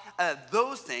about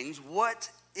those things, what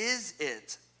is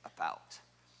it about?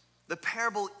 The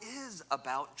parable is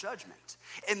about judgment.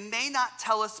 It may not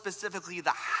tell us specifically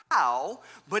the how,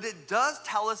 but it does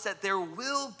tell us that there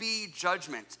will be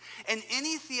judgment. And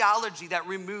any theology that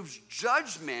removes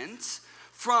judgment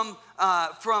from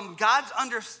God's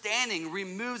understanding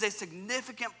removes a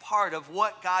significant part of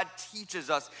what God teaches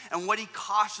us and what he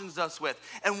cautions us with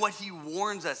and what he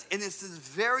warns us. And this is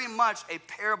very much a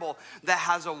parable that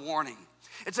has a warning.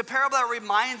 It's a parable that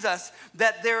reminds us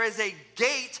that there is a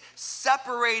gate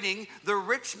separating the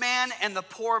rich man and the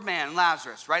poor man,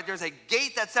 Lazarus, right? There's a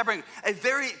gate that's separating, a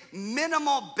very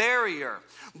minimal barrier.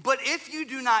 But if you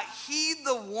do not heed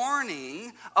the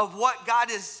warning of what God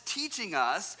is teaching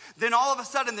us, then all of a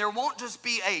sudden there won't just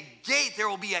be a gate, there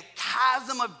will be a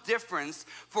chasm of difference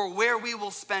for where we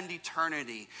will spend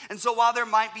eternity. And so while there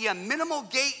might be a minimal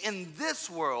gate in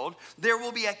this world, there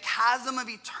will be a chasm of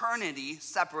eternity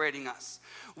separating us.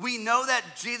 We know that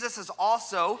Jesus is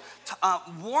also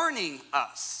warning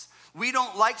us. We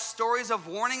don't like stories of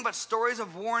warning, but stories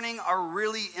of warning are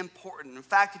really important. In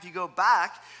fact, if you go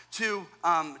back to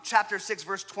chapter 6,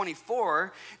 verse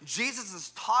 24, Jesus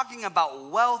is talking about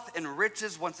wealth and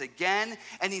riches once again,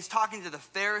 and he's talking to the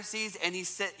Pharisees, and he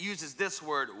uses this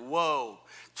word, woe.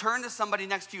 Turn to somebody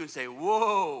next to you and say,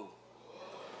 whoa.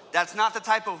 That's not the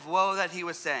type of woe that he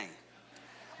was saying.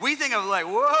 We think of like,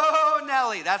 whoa,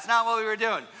 Nelly. That's not what we were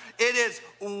doing. It is,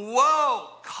 whoa,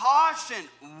 caution,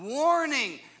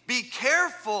 warning, be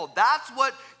careful. That's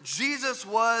what Jesus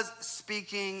was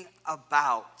speaking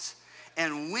about.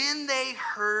 And when they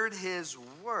heard his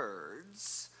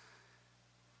words,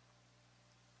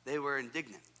 they were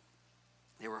indignant.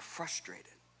 They were frustrated.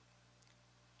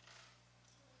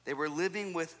 They were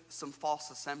living with some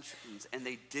false assumptions, and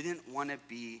they didn't want to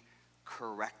be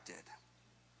corrected.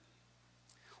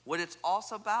 What it's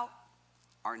also about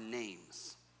are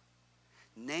names.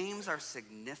 Names are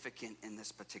significant in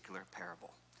this particular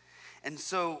parable. And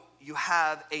so you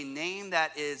have a name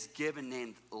that is given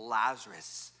named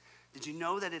Lazarus. Did you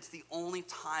know that it's the only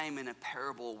time in a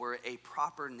parable where a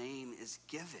proper name is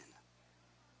given?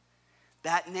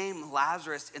 That name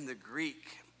Lazarus in the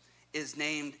Greek is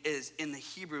in the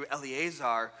Hebrew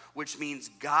Eleazar, which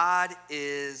means God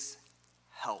is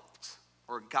helped,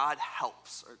 or God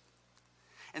helps.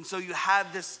 And so you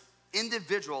have this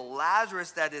individual,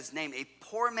 Lazarus, that is named. A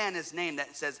poor man is named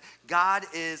that says God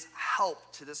is help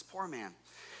to this poor man.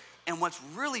 And what's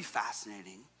really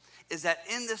fascinating is that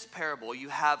in this parable, you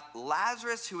have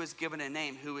Lazarus, who is given a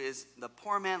name, who is the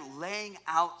poor man laying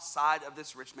outside of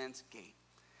this rich man's gate.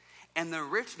 And the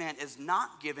rich man is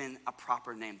not given a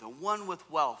proper name. The one with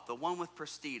wealth, the one with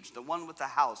prestige, the one with the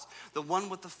house, the one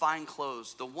with the fine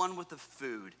clothes, the one with the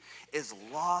food is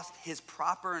lost. His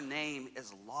proper name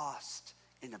is lost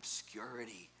in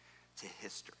obscurity to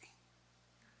history.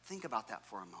 Think about that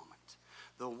for a moment.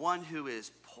 The one who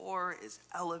is poor is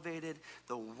elevated.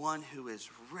 The one who is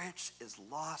rich is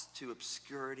lost to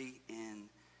obscurity in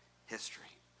history.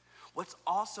 What's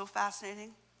also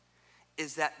fascinating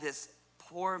is that this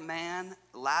poor man,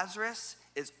 Lazarus,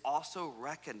 is also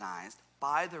recognized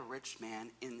by the rich man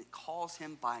and calls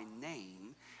him by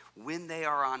name when they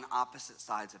are on opposite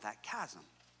sides of that chasm.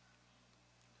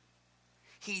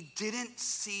 He didn't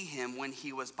see him when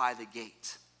he was by the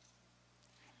gate,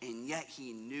 and yet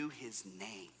he knew his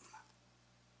name.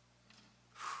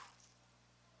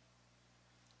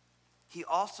 He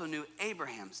also knew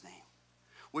Abraham's name,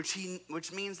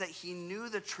 which means that he knew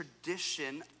the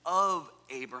tradition of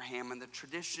Abraham and the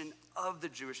tradition of the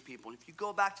Jewish people. And if you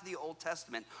go back to the Old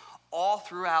Testament, all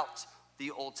throughout the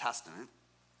Old Testament,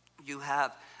 you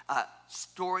have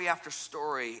story after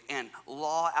story and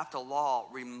law after law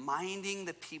reminding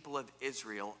the people of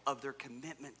Israel of their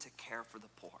commitment to care for the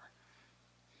poor.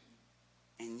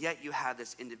 And yet you have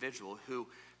this individual who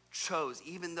chose,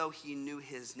 even though he knew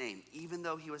his name, even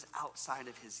though he was outside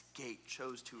of his gate,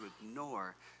 chose to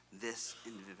ignore this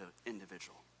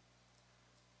individual.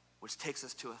 Which takes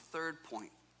us to a third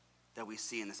point that we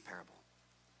see in this parable.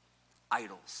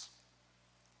 Idols.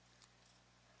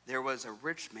 There was a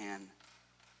rich man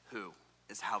who,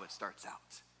 is how it starts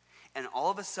out. And all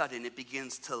of a sudden, it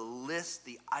begins to list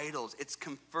the idols. It's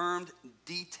confirmed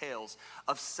details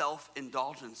of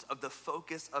self-indulgence, of the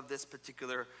focus of this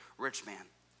particular rich man.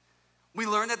 We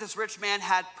learned that this rich man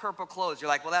had purple clothes. You're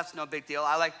like, well, that's no big deal.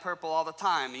 I like purple all the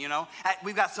time, you know.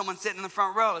 We've got someone sitting in the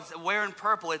front row wearing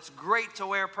purple. It's great to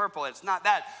wear purple. It's not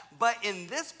bad. But in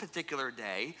this particular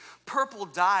day, purple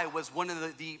dye was one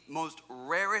of the most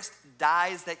rarest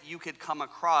dyes that you could come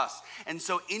across. And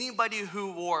so anybody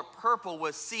who wore purple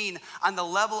was seen on the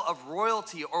level of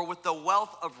royalty or with the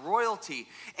wealth of royalty.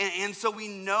 And so we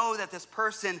know that this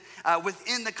person,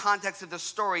 within the context of the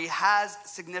story, has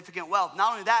significant wealth.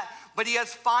 Not only that, but he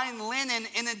has fine linen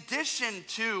in addition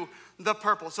to the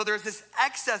purple. So there's this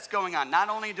excess going on. Not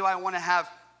only do I want to have,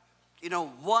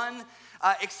 one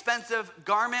expensive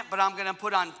garment, but I'm going to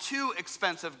put on two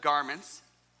expensive garments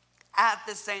at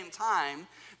the same time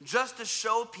just to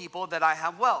show people that I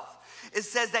have wealth. It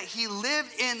says that he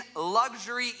lived in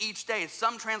luxury each day.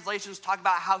 Some translations talk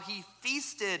about how he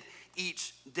feasted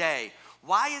each day.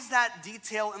 Why is that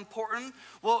detail important?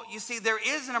 Well, you see, there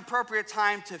is an appropriate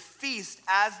time to feast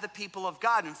as the people of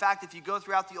God. In fact, if you go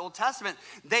throughout the Old Testament,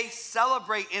 they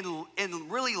celebrate in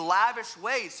really lavish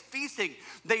ways, feasting.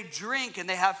 They drink and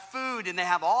they have food and they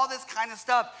have all this kind of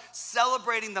stuff,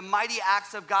 celebrating the mighty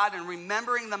acts of God and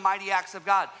remembering the mighty acts of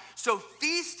God. So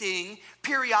feasting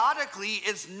periodically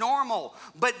is normal,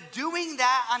 but doing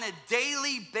that on a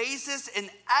daily basis in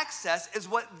excess is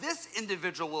what this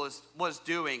individual was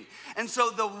doing. And so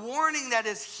the warning that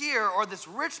is here, or this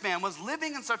rich man was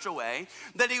living in such a way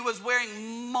that he was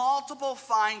wearing multiple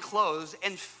fine clothes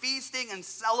and feasting and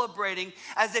celebrating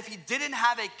as if he didn't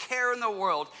have a care in the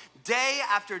world, day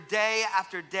after day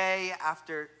after day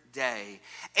after day.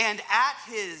 And at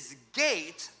his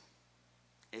gate,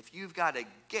 if you've got a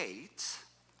gate,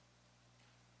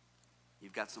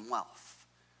 you've got some wealth.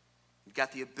 You've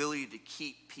got the ability to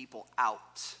keep people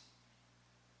out.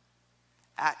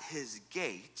 At his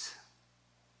gate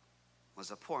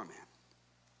was a poor man.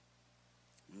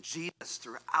 And Jesus,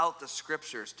 throughout the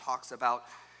scriptures, talks about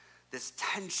this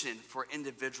tension for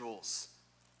individuals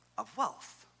of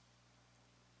wealth.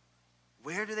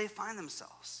 Where do they find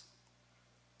themselves?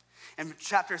 In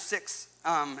chapter 6,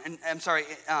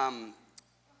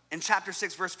 in chapter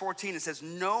 6, verse 14, it says,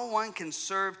 no one can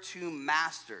serve two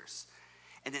masters.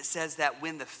 And it says that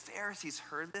when the Pharisees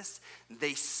heard this,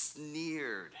 they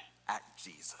sneered at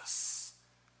Jesus.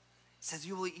 It says,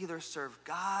 you will either serve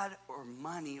God or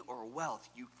money or wealth.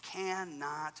 You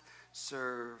cannot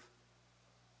serve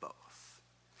both.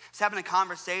 I was having a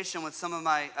conversation with some of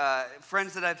my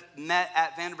friends that I've met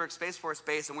at Vandenberg Space Force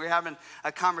Base, and we were having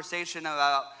a conversation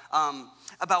about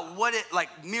what it,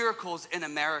 like miracles in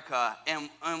America. And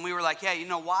we were like, yeah,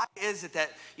 why is it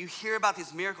that you hear about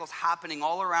these miracles happening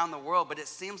all around the world, but it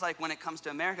seems like when it comes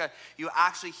to America, you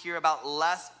actually hear about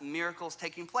less miracles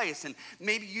taking place? And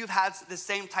maybe you've had the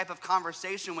same type of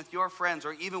conversation with your friends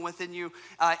or even within you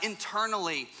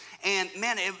internally. And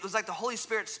man, it was like the Holy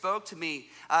Spirit spoke to me,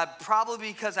 probably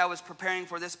because I was preparing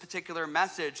for this particular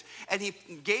message. And he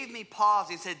gave me pause.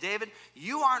 He said, David,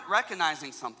 you aren't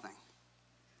recognizing something.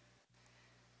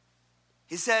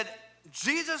 He said,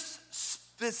 Jesus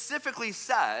specifically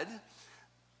said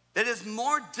that it is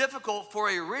more difficult for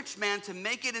a rich man to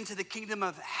make it into the kingdom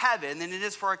of heaven than it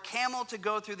is for a camel to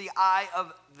go through the eye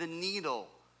of the needle.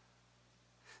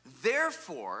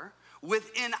 Therefore,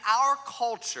 within our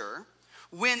culture,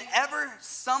 whenever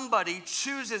somebody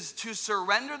chooses to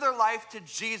surrender their life to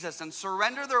Jesus and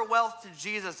surrender their wealth to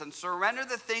Jesus and surrender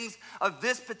the things of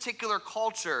this particular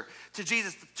culture to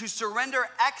Jesus, to surrender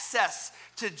excess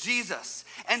to Jesus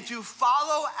and to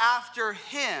follow after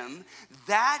him,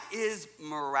 that is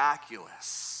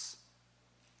miraculous.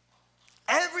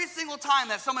 Every single time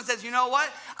that someone says, you know what?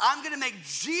 I'm going to make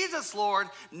Jesus Lord,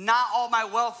 not all my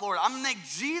wealth Lord. I'm going to make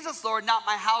Jesus Lord, not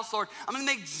my house Lord. I'm going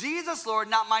to make Jesus Lord,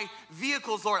 not my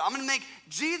vehicles Lord. I'm going to make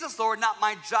Jesus Lord, not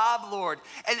my job Lord.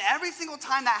 And every single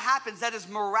time that happens, that is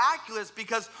miraculous,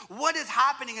 because what is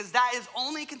happening is that is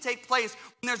only can take place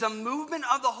when there's a movement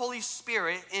of the Holy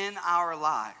Spirit in our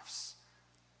lives.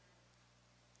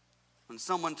 When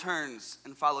someone turns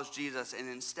and follows Jesus, and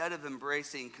instead of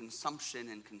embracing consumption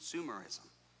and consumerism,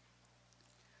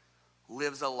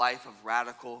 lives a life of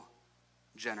radical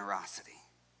generosity.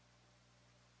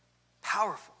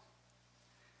 Powerful.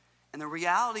 And the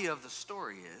reality of the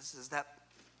story is that,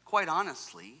 quite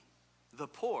honestly, the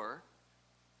poor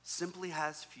simply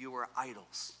has fewer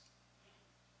idols.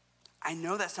 I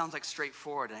know that sounds like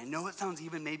straightforward, and I know it sounds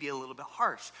even maybe a little bit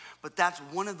harsh, but that's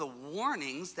one of the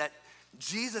warnings that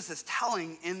Jesus is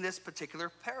telling in this particular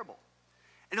parable.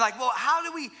 And you're like, well, how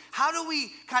do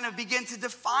we kind of begin to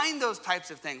define those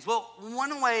types of things? Well,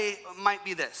 one way might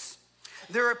be this.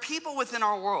 There are people within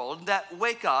our world that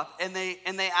wake up and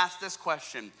they ask this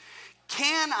question: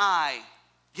 can I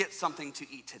get something to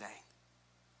eat today?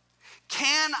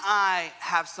 Can I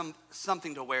have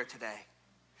something to wear today?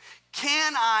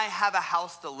 Can I have a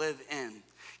house to live in?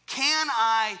 Can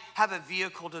I have a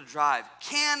vehicle to drive?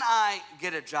 Can I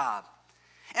get a job?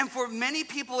 And for many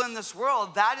people in this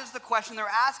world, that is the question they're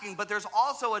asking. But there's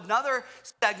also another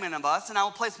segment of us, and I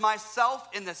will place myself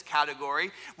in this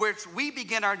category, which we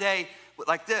begin our day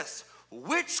like this: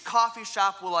 which coffee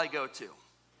shop will I go to?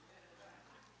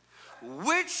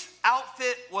 Which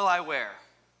outfit will I wear?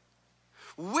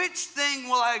 Which thing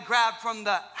will I grab from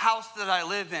the house that I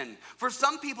live in? For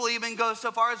some people even go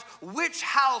so far as, which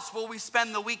house will we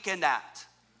spend the weekend at?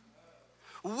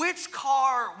 Which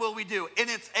car will we do? And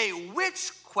it's a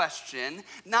which question,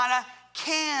 not a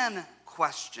can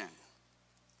question.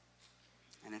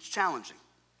 And it's challenging.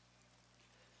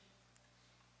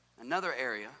 Another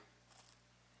area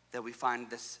that we find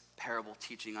this parable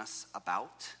teaching us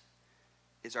about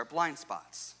is our blind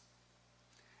spots.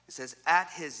 It says, at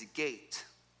his gate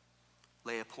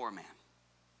lay a poor man,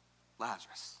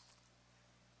 Lazarus.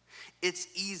 It's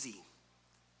easy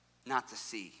not to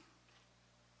see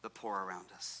the poor around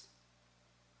us.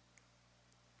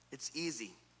 It's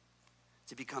easy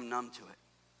to become numb to it.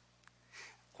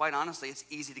 Quite honestly, it's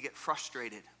easy to get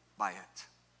frustrated by it.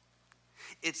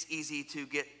 It's easy to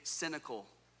get cynical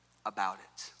about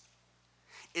it.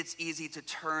 It's easy to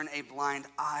turn a blind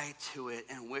eye to it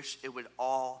and wish it would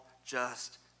all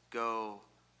just go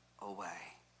away.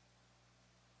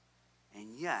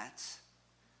 And yet,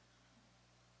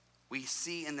 we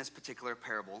see in this particular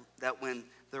parable that when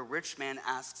the rich man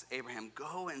asks Abraham,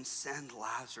 go and send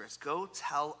Lazarus, go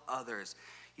tell others,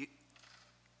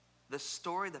 the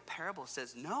story, the parable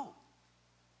says, no,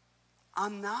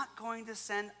 I'm not going to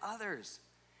send others.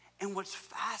 And what's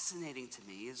fascinating to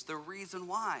me is the reason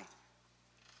why.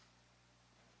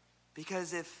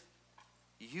 Because if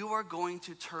you are going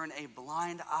to turn a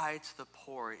blind eye to the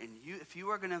poor, and if you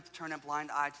are going to turn a blind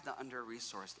eye to the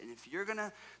under-resourced, and if you're going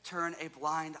to turn a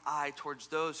blind eye towards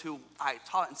those who I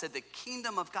taught and said the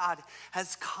kingdom of God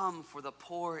has come for the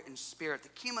poor in spirit, the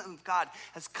kingdom of God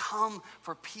has come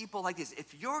for people like this.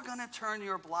 If you're going to turn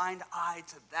your blind eye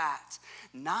to that,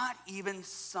 not even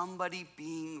somebody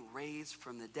being raised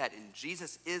from the dead, and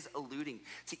Jesus is alluding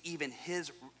to even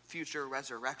his future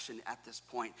resurrection at this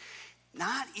point,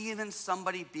 not even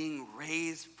somebody being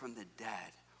raised from the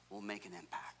dead will make an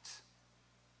impact.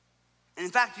 And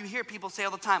in fact, you hear people say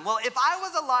all the time, well, if I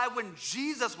was alive when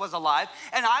Jesus was alive,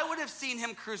 and I would have seen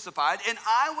him crucified, and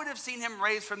I would have seen him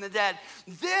raised from the dead,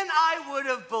 then I would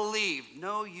have believed.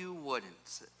 No, you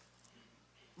wouldn't.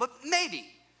 But maybe.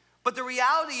 But the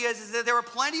reality is that there were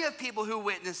plenty of people who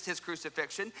witnessed his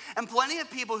crucifixion, and plenty of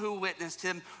people who witnessed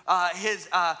him, his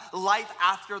life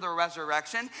after the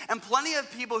resurrection, and plenty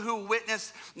of people who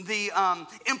witnessed the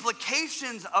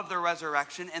implications of the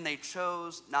resurrection, and they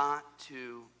chose not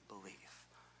to believe.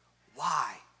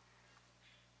 Why?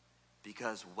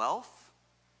 Because wealth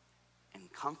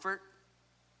and comfort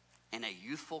in a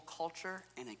youthful culture,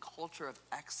 in a culture of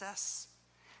excess,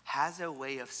 has a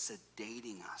way of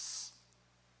sedating us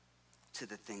to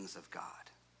the things of God.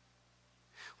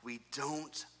 We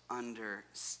don't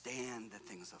understand the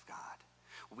things of God.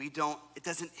 It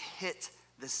doesn't hit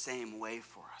the same way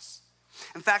for us.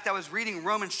 In fact, I was reading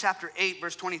Romans chapter 8,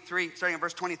 verse 23, starting at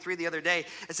verse 23 the other day.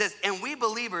 It says, and we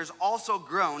believers also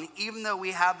groan, even though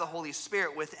we have the Holy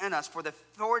Spirit within us for the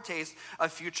foretaste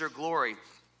of future glory.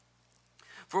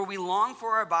 For we long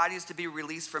for our bodies to be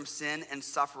released from sin and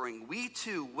suffering. We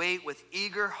too wait with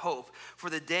eager hope for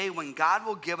the day when God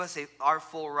will give us our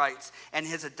full rights and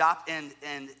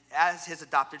as his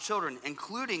adopted children,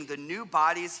 including the new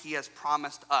bodies he has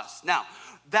promised us. Now,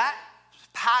 that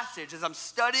passage, as I'm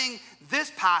studying this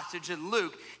passage in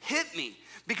Luke, hit me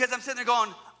because I'm sitting there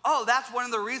going, oh, that's one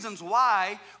of the reasons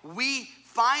why we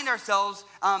find ourselves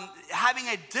having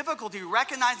a difficulty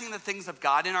recognizing the things of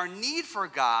God and our need for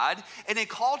God in a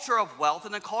culture of wealth,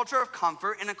 in a culture of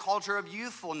comfort, in a culture of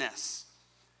youthfulness.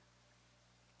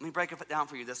 Let me break it down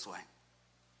for you this way.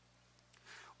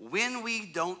 When we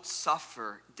don't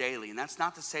suffer daily, and that's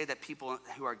not to say that people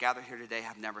who are gathered here today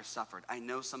have never suffered. I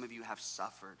know some of you have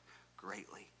suffered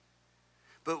greatly.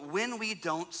 But when we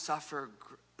don't suffer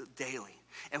daily,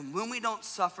 and when we don't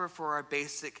suffer for our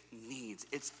basic needs,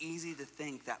 it's easy to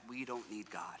think that we don't need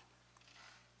God.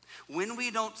 When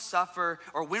we don't suffer,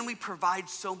 or when we provide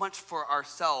so much for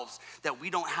ourselves that we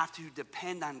don't have to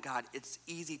depend on God, it's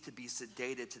easy to be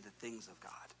sedated to the things of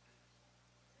God.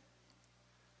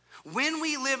 When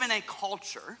we live in a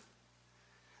culture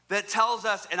that tells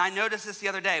us, and I noticed this the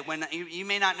other day, when you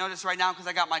may not notice right now because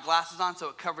I got my glasses on, so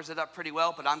it covers it up pretty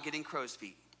well, but I'm getting crow's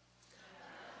feet.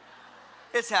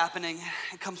 It's happening.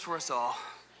 It comes for us all.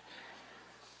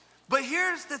 But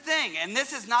here's the thing, and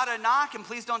this is not a knock, and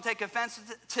please don't take offense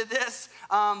to this,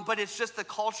 but it's just the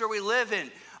culture we live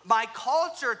in. My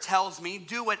culture tells me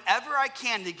do whatever I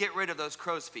can to get rid of those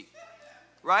crow's feet,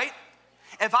 right?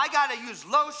 If I got to use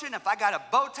lotion, if I got to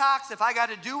Botox, if I got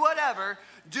to do whatever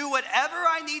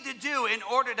I need to do in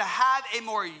order to have a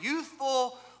more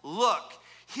youthful look.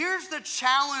 Here's the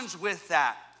challenge with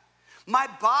that. My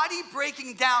body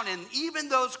breaking down and even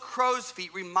those crow's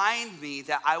feet remind me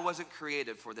that I wasn't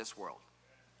created for this world.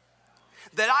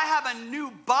 That I have a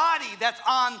new body that's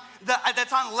on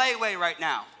layaway right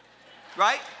now,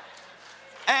 right?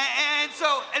 And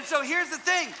so here's the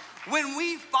thing. When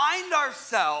we find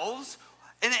ourselves,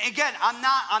 and again,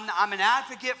 I'm an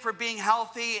advocate for being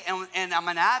healthy, and I'm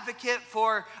an advocate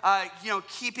for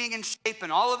keeping in shape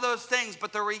and all of those things.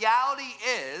 But the reality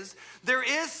is, there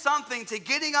is something to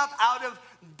getting up out of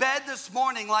bed this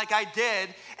morning like I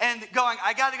did and going,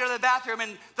 I got to go to the bathroom,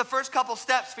 and the first couple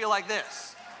steps feel like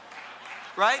this,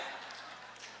 right?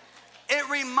 It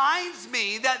reminds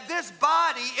me that this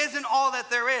body isn't all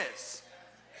that there is.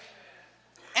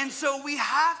 And so we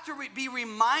have to be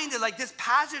reminded, like this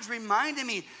passage reminded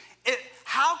me,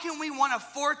 how can we want a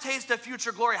foretaste of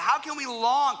future glory? How can we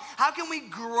long? How can we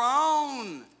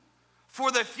groan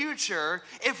for the future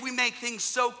if we make things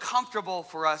so comfortable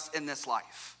for us in this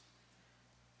life?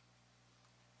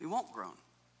 We won't groan.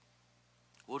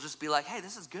 We'll just be like, hey,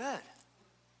 this is good.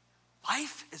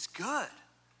 Life is good.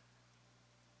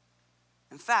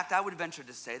 In fact, I would venture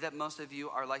to say that most of you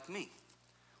are like me.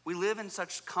 We live in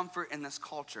such comfort in this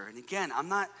culture. And again, I'm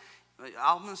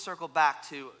going to circle back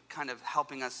to kind of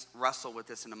helping us wrestle with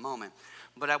this in a moment.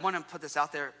 But I want to put this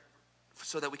out there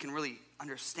so that we can really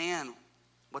understand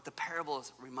what the parable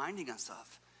is reminding us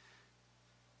of.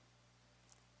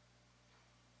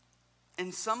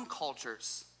 In some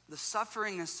cultures, the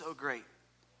suffering is so great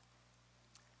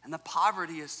and the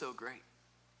poverty is so great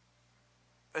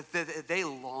that they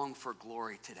long for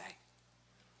glory today.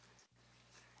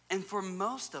 And for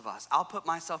most of us, I'll put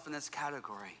myself in this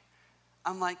category.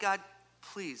 I'm like, God,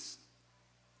 please.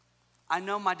 I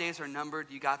know my days are numbered.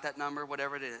 You got that number,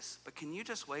 whatever it is. But can you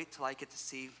just wait till I get to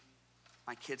see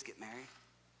my kids get married?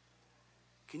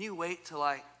 Can you wait till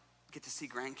I get to see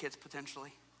grandkids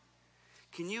potentially?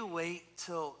 Can you wait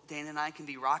till Dana and I can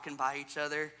be rocking by each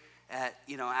other at,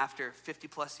 after 50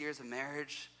 plus years of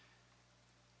marriage,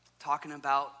 talking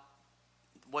about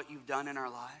what you've done in our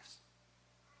lives?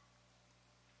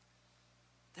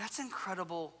 That's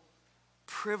incredible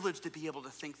privilege to be able to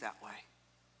think that way.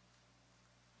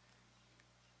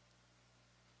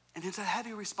 And it's a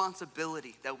heavy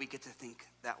responsibility that we get to think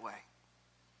that way.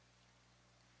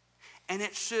 And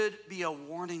it should be a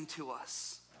warning to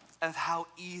us of how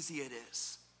easy it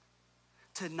is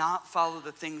to not follow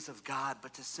the things of God,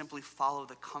 but to simply follow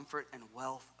the comfort and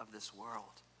wealth of this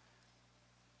world.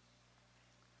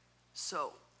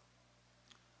 So,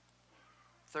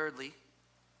 thirdly,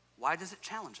 why does it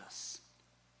challenge us?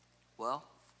 Well,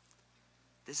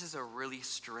 this is a really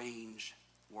strange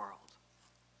world.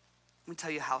 Let me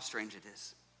tell you how strange it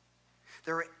is.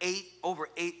 There are over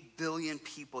 8 billion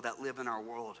people that live in our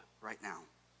world right now.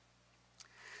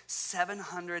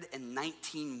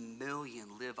 719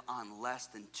 million live on less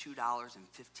than $2.15 a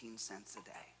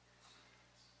day.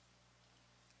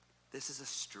 This is a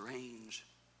strange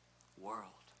world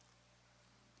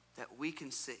that we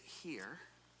can sit here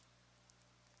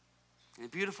in a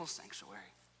beautiful sanctuary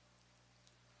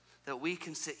that we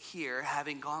can sit here,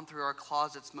 having gone through our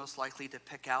closets most likely to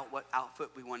pick out what outfit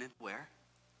we wanted to wear,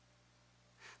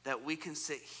 that we can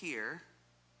sit here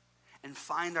and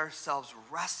find ourselves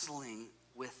wrestling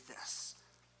with this.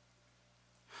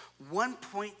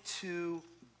 1.2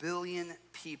 billion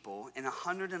people in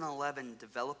 111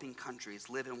 developing countries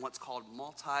live in what's called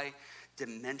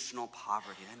multi-dimensional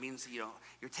poverty. That means,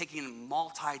 you're taking in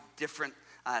multi-different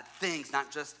things,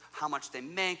 not just how much they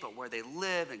make, but where they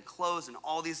live and clothes and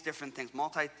all these different things.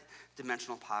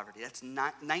 Multi-dimensional poverty. That's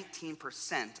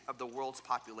 19% of the world's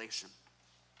population.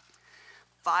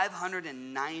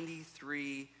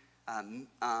 593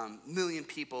 million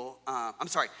people,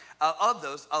 of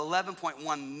those,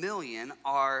 11.1 million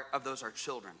are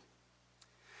children.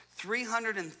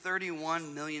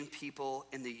 331 million people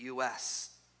in the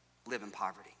U.S. live in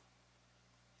poverty.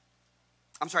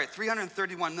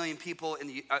 331 million people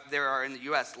there are in the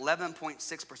U.S.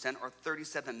 11.6%, or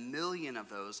 37 million of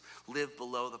those, live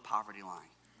below the poverty line.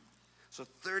 So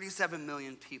 37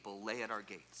 million people lay at our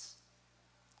gates.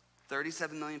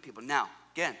 37 million people. Now,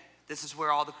 again, this is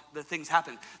where all the things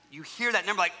happen. You hear that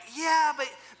number like, yeah, but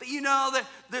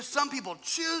there's some people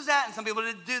choose that, and some people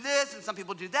do this, and some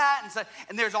people do that,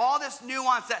 and there's all this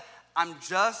nuance that I'm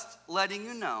just letting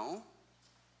you know.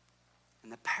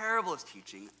 And the parable is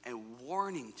teaching a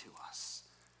warning to us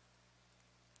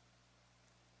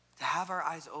to have our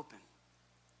eyes open,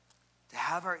 to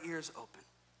have our ears open.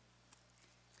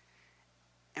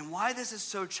 And why this is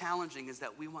so challenging is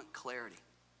that we want clarity.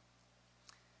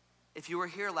 If you were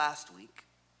here last week,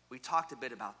 we talked a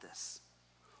bit about this.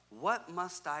 What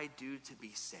must I do to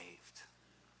be saved?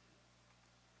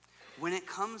 When it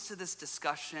comes to this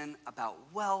discussion about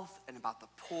wealth and about the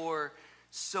poor,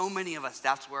 so many of us,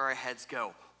 that's where our heads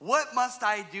go. What must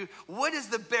I do? What is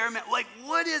the bare minimum?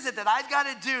 What is it that I've got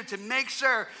to do to make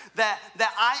sure that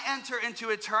I enter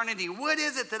into eternity? What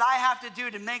is it that I have to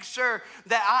do to make sure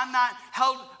that I'm not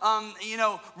held,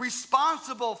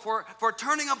 responsible for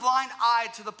turning a blind eye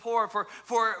to the poor, for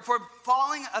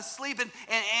falling asleep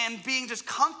and being just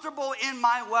comfortable in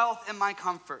my wealth and my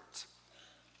comfort?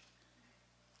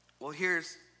 Well,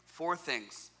 here's 4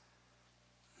 things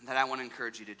that I want to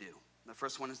encourage you to do. The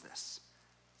first one is this: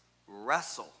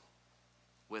 wrestle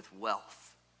with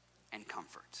wealth and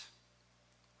comfort.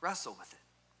 Wrestle with it.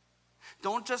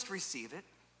 Don't just receive it.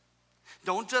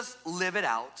 Don't just live it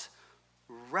out.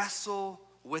 Wrestle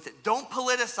with it. Don't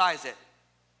politicize it.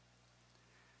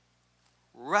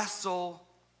 Wrestle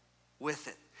with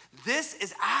it. This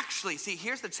is actually,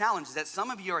 here's the challenge, is that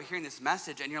some of you are hearing this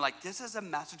message and you're like, this is a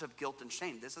message of guilt and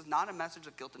shame. This is not a message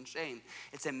of guilt and shame.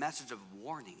 It's a message of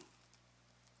warning.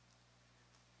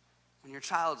 When your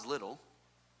child's little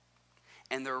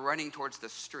and they're running towards the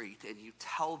street and you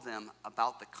tell them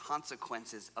about the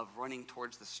consequences of running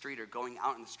towards the street or going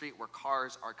out in the street where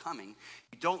cars are coming,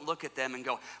 you don't look at them and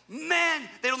go, man,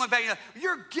 they don't look back and go,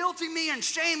 you're guilting me and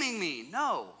shaming me.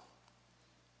 No,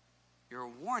 you're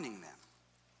warning them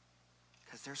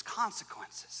because there's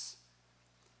consequences.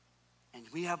 And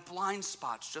we have blind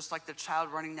spots, just like the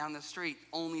child running down the street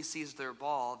only sees their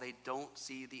ball. They don't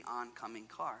see the oncoming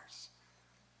cars.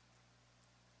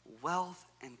 Wealth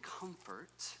and comfort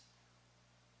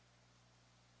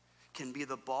can be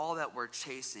the ball that we're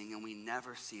chasing and we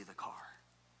never see the car.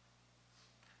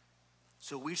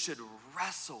 So we should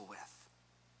wrestle with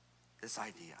this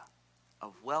idea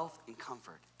of wealth and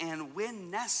comfort. And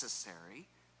when necessary,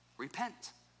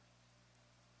 repent.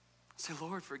 Say,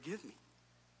 Lord, forgive me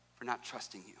for not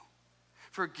trusting you.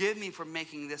 Forgive me for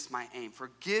making this my aim.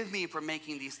 Forgive me for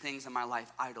making these things in my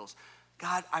life idols.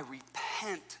 God, I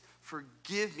repent.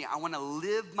 Forgive me. I want to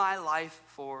live my life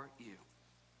for you.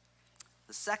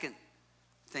 The second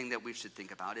thing that we should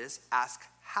think about is ask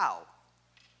how.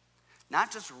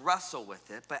 Not just wrestle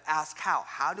with it, but ask how.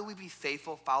 How do we be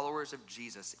faithful followers of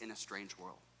Jesus in a strange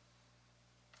world?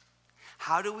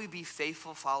 How do we be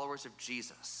faithful followers of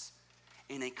Jesus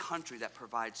in a country that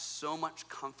provides so much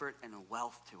comfort and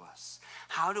wealth to us?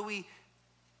 How do we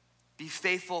be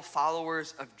faithful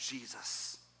followers of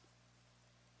Jesus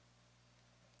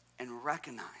and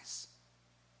recognize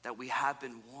that we have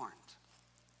been warned?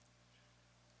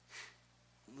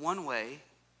 One way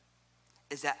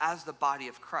is that as the body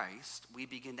of Christ, we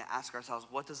begin to ask ourselves,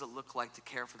 what does it look like to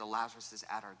care for the Lazaruses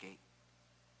at our gate?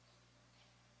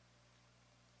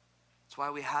 That's why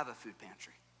we have a food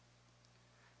pantry.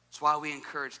 It's why we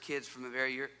encourage kids from a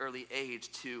very early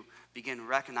age to begin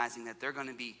recognizing that they're going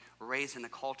to be raised in a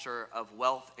culture of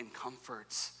wealth and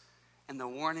comforts. And the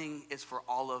warning is for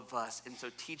all of us. And so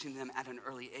teaching them at an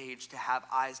early age to have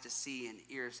eyes to see and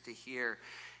ears to hear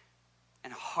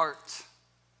and a heart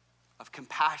of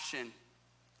compassion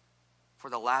for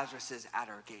the Lazaruses at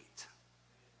our gate?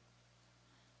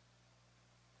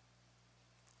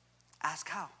 Ask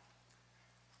how.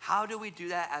 How do we do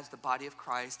that as the body of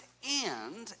Christ?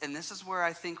 And this is where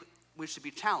I think we should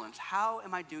be challenged, how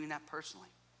am I doing that personally?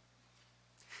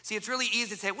 See, it's really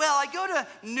easy to say, well, I go to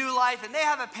New Life and they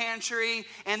have a pantry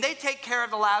and they take care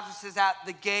of the Lazaruses at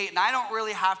the gate and I don't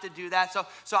really have to do that. So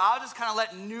I'll just kind of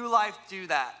let New Life do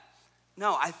that.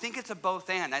 No, I think it's a both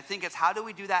and. I think it's how do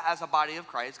we do that as a body of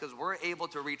Christ, because we're able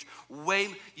to reach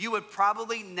you would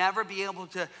probably never be able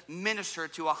to minister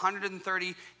to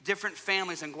 130 different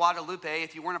families in Guadalupe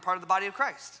if you weren't a part of the body of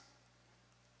Christ.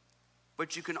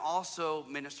 But you can also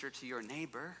minister to your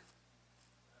neighbor.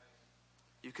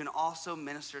 You can also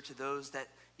minister to those that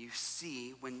you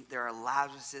see when there are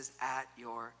Lazaruses at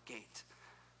your gate.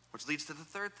 Which leads to the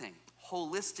third thing,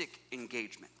 holistic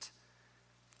engagement.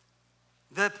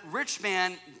 The rich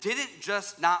man didn't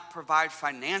just not provide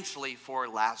financially for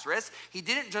Lazarus. He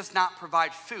didn't just not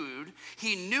provide food.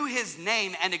 He knew his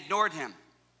name and ignored him.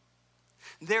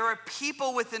 There are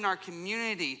people within our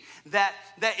community that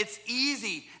it's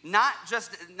easy, not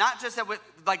just that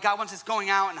like God wants us going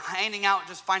out and handing out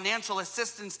just financial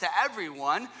assistance to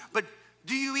everyone, but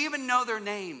do you even know their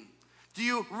name? Do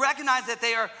you recognize that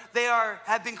they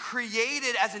have been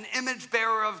created as an image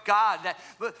bearer of God?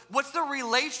 What's the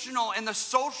relational and the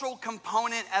social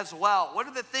component as well? What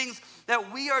are the things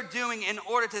that we are doing in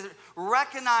order to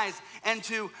recognize and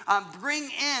to bring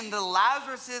in the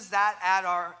Lazaruses that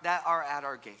are at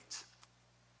our gate?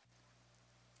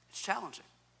 It's challenging,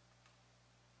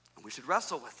 and we should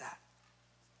wrestle with that.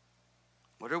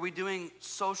 What are we doing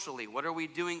socially? What are we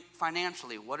doing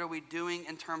financially? What are we doing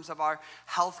in terms of our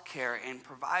health care and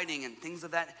providing and things of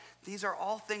that? These are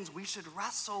all things we should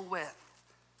wrestle with.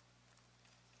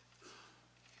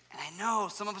 And I know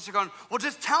some of us are going, well,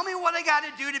 just tell me what I got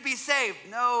to do to be saved.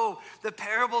 No, the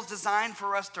parable's designed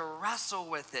for us to wrestle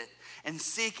with it and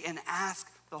seek and ask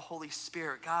the Holy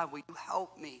Spirit, God, will you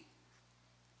help me?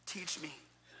 Teach me.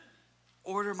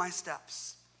 Order my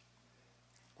steps.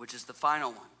 Which is the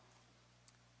final one.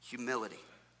 Humility.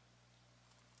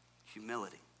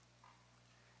 Humility.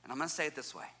 And I'm going to say it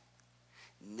this way.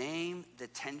 Name the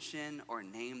tension or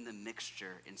name the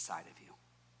mixture inside of you.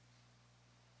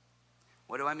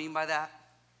 What do I mean by that?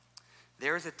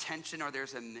 There is a tension or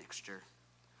there's a mixture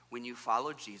when you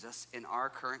follow Jesus in our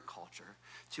current culture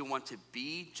to want to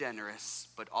be generous,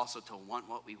 but also to want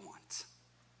what we want.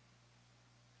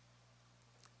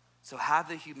 So have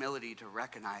the humility to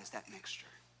recognize that mixture.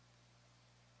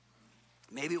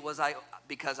 Maybe it was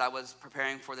because I was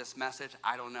preparing for this message.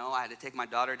 I don't know. I had to take my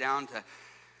daughter down to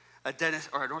a dentist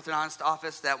or an orthodontist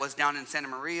office that was down in Santa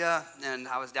Maria. And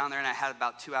I was down there and I had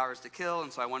about 2 hours to kill.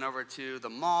 And so I went over to the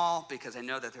mall because I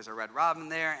know that there's a Red Robin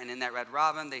there. And in that Red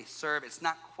Robin, they serve, it's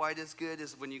not quite as good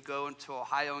as when you go into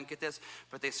Ohio and get this,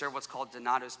 but they serve what's called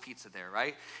Donato's Pizza there,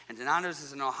 right? And Donato's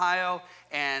is in Ohio.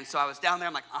 And so I was down there.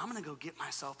 I'm like, I'm going to go get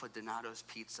myself a Donato's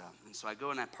Pizza. And so I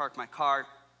go and I park my car.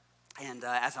 And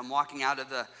as I'm walking out of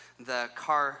the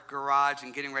car garage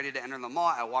and getting ready to enter the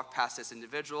mall, I walk past this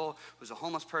individual who's a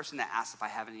homeless person that asked if I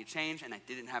have any change, and I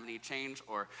didn't have any change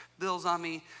or bills on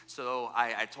me. So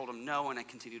I told him no, and I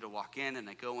continued to walk in, and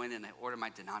I go in and I order my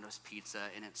Donato's Pizza,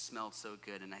 and it smelled so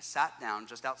good. And I sat down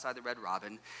just outside the Red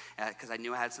Robin because I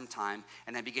knew I had some time,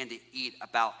 and I began to eat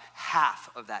about half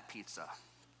of that pizza.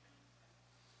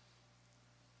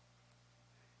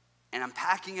 And I'm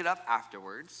packing it up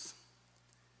afterwards.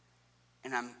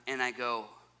 And I go,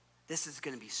 this is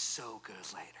going to be so good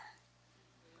later.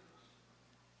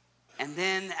 And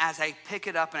then as I pick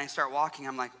it up and I start walking,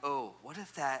 I'm like, oh, what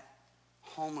if that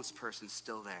homeless person's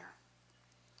still there?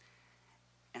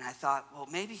 And I thought, well,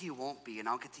 maybe he won't be, and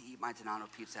I'll get to eat my Donato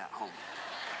pizza at home.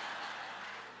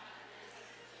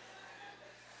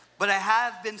 But I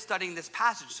have been studying this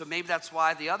passage, so maybe that's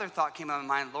why the other thought came to my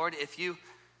mind, Lord, if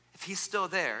he's still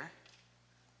there,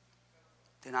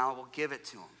 then I will give it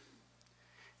to him.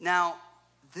 Now,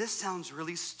 this sounds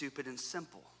really stupid and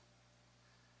simple,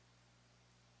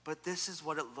 but this is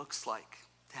what it looks like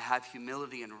to have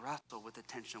humility and wrestle with the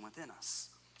tension within us.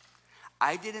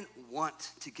 I didn't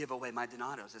want to give away my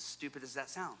Donatos, as stupid as that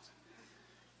sounds.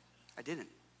 I didn't.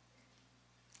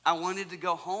 I wanted to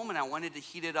go home and I wanted to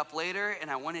heat it up later and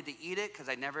I wanted to eat it because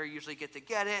I never usually get to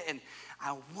get it and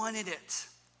I wanted it.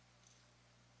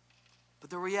 But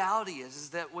the reality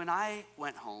is that when I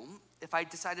went home, if I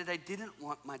decided I didn't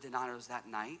want my Donatos that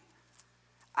night,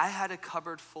 I had a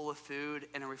cupboard full of food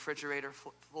and a refrigerator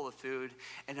full of food,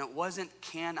 and it wasn't,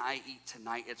 can I eat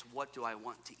tonight? It's, what do I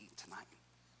want to eat tonight?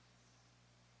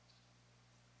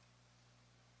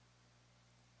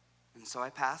 And so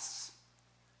I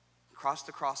crossed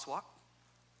the crosswalk,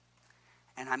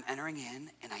 And I'm entering in,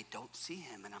 and I don't see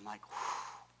him, and I'm like,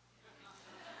 whew.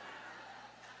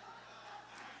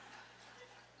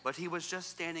 But he was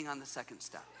just standing on the second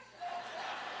step.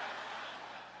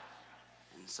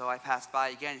 And so I passed by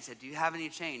again. He said, do you have any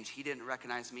change? He didn't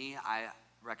recognize me. I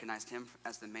recognized him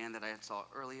as the man that I had saw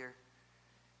earlier.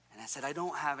 And I said, I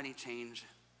don't have any change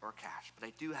or cash, but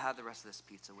I do have the rest of this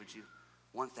pizza. Would you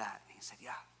want that? And he said,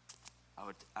 yeah, I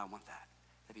want that.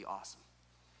 That'd be awesome.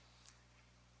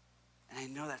 And I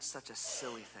know that's such a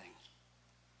silly thing.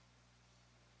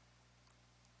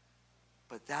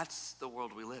 But that's the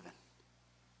world we live in.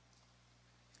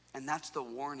 And that's the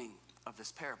warning of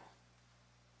this parable.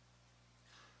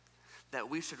 That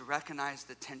we should recognize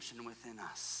the tension within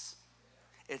us.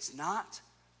 It's not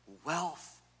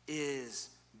wealth is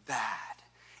bad.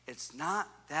 It's not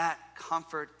that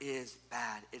comfort is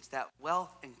bad. It's that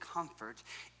wealth and comfort,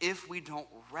 if we don't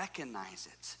recognize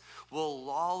it, will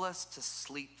lull us to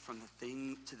sleep from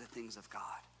to the things of God.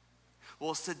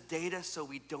 Will sedate us so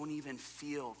we don't even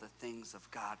feel the things of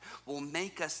God. Will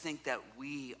make us think that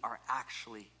we are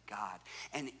actually God.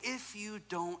 And if you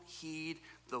don't heed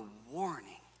the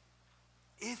warning,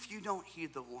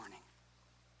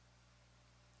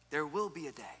 there will be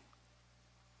a day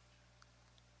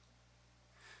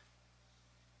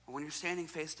when you're standing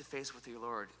face to face with your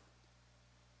Lord,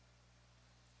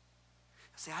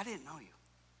 you'll say, I didn't know you.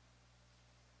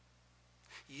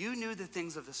 You knew the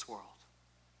things of this world.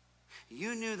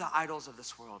 You knew the idols of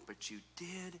this world, but you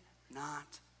did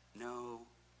not know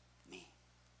me.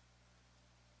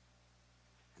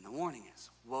 And the warning is,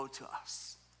 woe to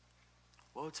us.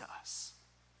 Woe to us.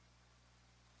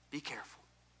 Be careful.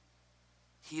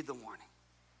 Heed the warning.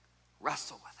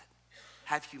 Wrestle with it.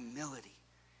 Have humility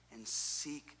and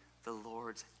seek the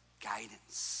Lord's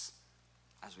guidance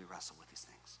as we wrestle with these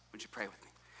things. Would you pray with me?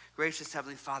 Gracious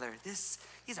Heavenly Father, these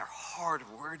are hard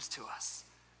words to us.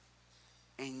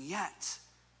 And yet,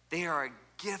 they are a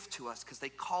gift to us because they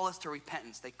call us to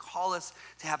repentance. They call us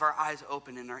to have our eyes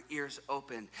open and our ears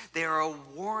open. They are a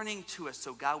warning to us.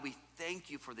 So God, we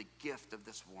thank you for the gift of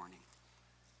this warning.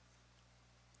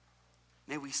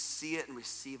 May we see it and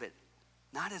receive it,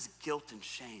 not as guilt and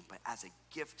shame, but as a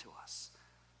gift to us.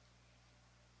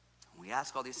 And we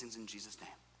ask all these things in Jesus'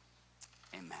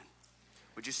 name. Amen.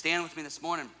 Would you stand with me this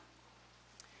morning?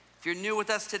 If you're new with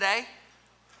us today,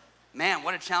 man,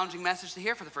 what a challenging message to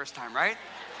hear for the first time, right?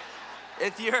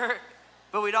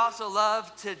 But we'd also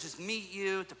love to just meet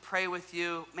you, to pray with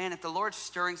you. Man, if the Lord's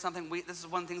stirring something, this is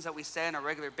one of the things that we say on a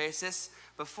regular basis.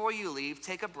 Before you leave,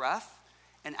 take a breath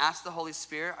and ask the Holy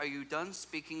Spirit, are you done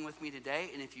speaking with me today?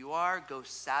 And if you are, go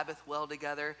Sabbath well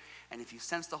together. And if you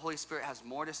sense the Holy Spirit has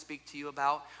more to speak to you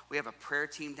about, we have a prayer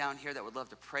team down here that would love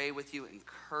to pray with you,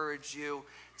 encourage you,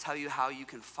 tell you how you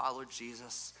can follow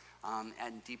Jesus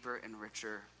in deeper and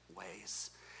richer ways.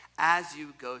 As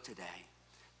you go today,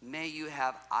 may you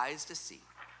have eyes to see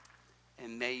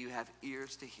and may you have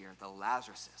ears to hear the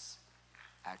Lazaruses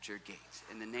at your gate.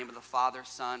 In the name of the Father,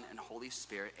 Son, and Holy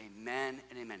Spirit, amen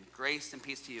and amen. Grace and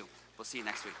peace to you. We'll see you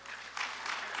next week.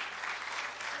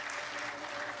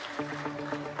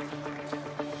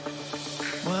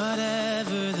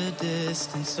 Whatever the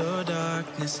distance or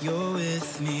darkness, you're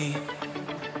with me.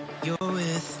 You're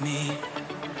with me.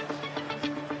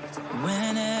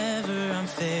 Whenever I'm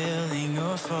failing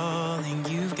or falling,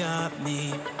 you've got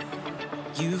me.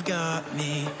 You've got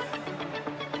me.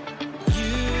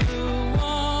 You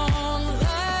won't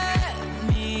let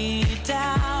me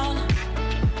down.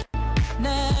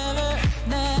 Never,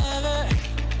 never.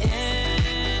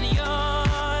 In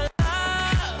your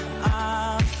love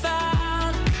I'm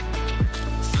found.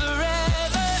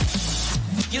 Forever.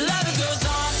 Your love it goes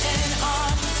on and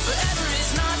on. Forever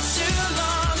is not too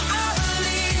long. I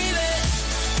believe it.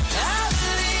 I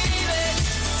believe it.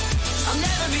 I'll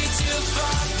never be too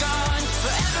far gone.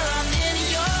 Forever I'm in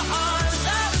your arms.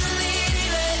 I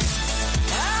believe it.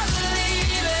 I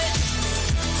believe it.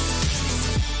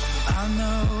 I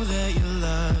know that your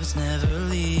love's never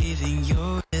leaving.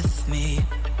 You're with me.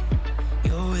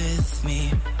 You're with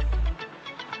me.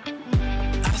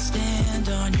 I stand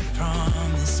on your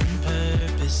promise and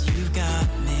purpose. You've got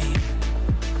me.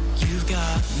 You've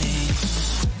got me.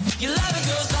 Your love it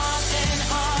goes on and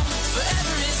on.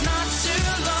 Forever is not too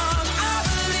long. I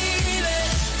believe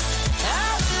it.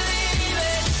 I believe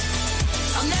it.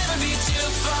 I'll never be too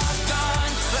far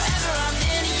gone. Forever I'm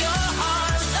in your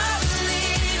arms. I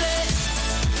believe it.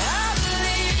 I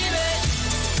believe it.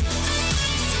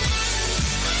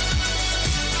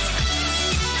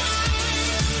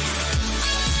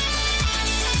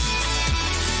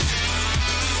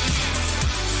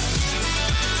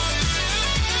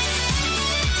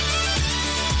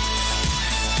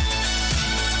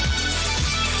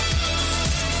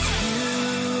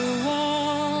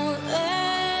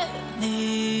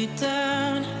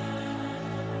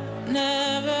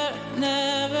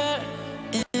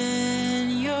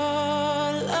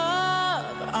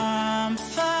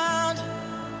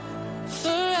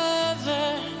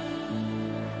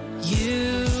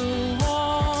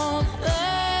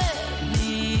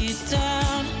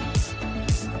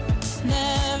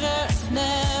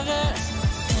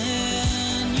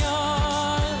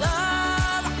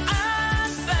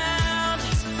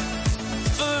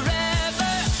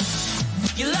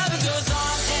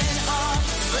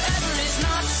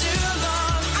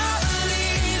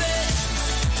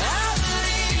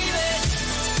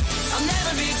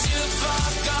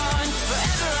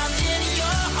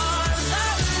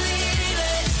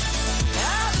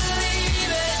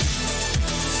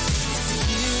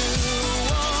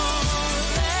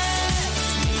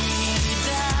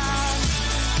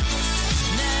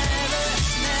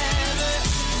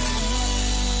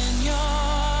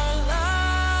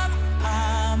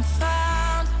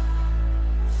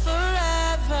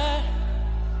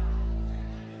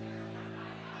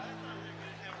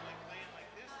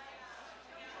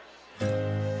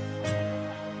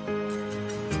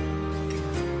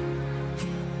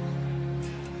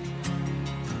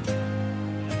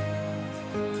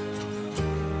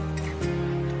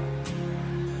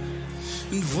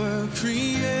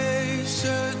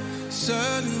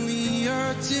 suddenly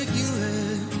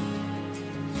articulate,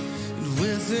 and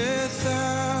with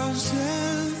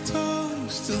 1,000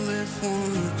 tongues to lift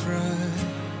one cry.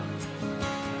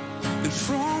 And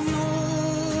from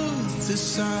north to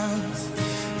south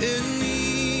and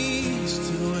east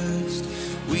to west,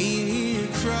 we hear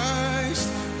Christ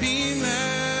be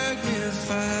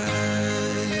magnified.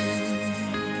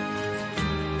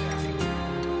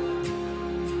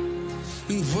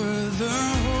 And where the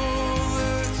whole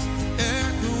earth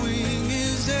echoing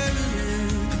his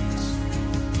evidence,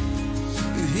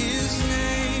 and his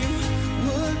name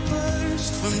would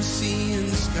burst from sea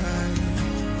and sky.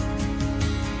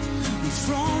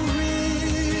 From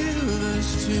rivers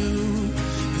to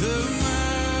the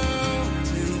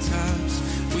mountaintops,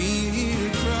 we hear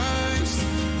Christ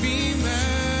be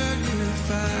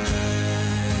magnified.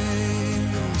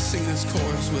 Sing this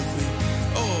chorus with me.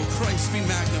 Oh, Christ be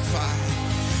magnified.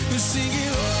 You sing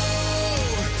it, oh,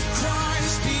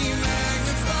 Christ be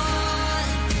magnified.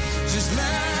 Just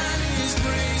let his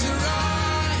praise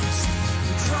arise.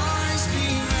 Christ be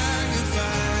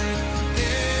magnified.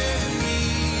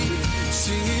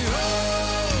 Singing, oh,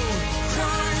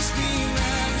 Christ be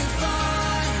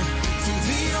magnified from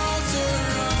the altar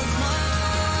of my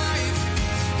life.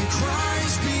 And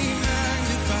Christ be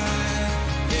magnified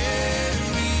in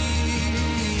me.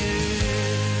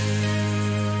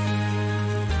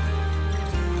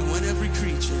 And when every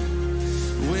creature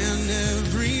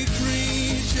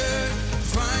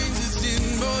finds its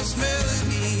inmost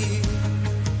melody,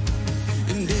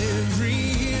 and every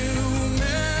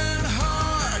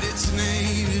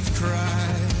native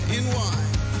cry in one,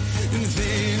 and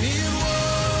then in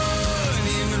one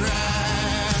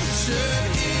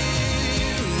enraptured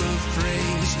hymn of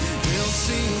praise, we'll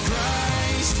sing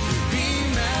Christ be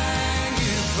magnified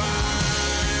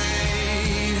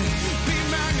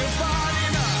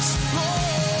in us,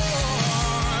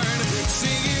 Lord.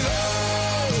 Sing it, oh,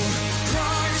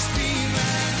 Christ be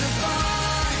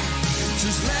magnified.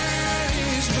 Just let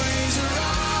his praise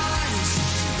arise,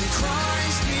 and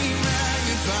Christ be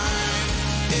magnified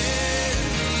in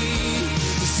me.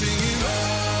 Singing,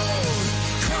 oh,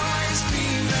 Christ be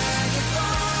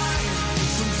magnified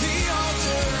from the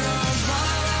altar of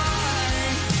my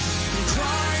life. And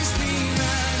Christ be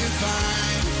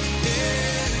magnified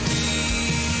in me.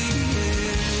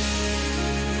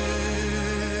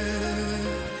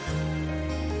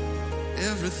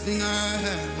 Everything I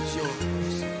have is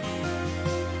yours.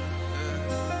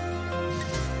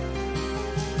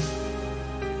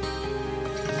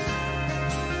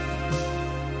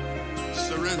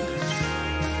 Surrender.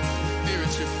 Here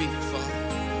at your feet, Father.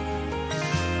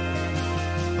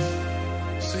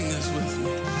 Sing this with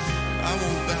me. I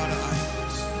won't bow to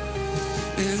idols.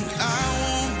 And I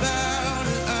won't bow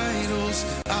to idols.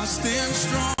 I'll stand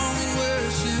strong and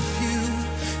worship you.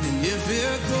 And if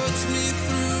it puts me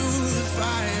through the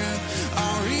fire,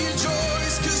 I'll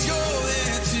rejoice 'cause you're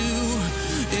there too.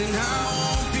 And I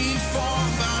won't be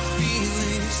formed by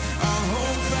feelings. I'll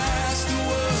hold fast to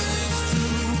what is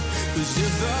true. 'Cause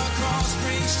if the cross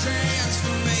brings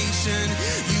transformation,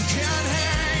 you can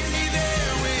hang me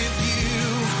there with you.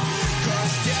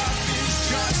 'Cause death is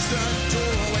just a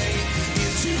doorway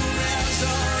into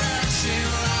resurrection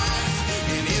life.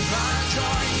 And if I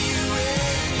join you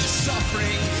in the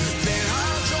suffering, then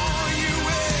I'll join you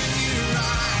when you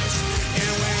rise.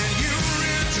 And when you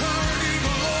return in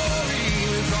glory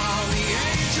with all the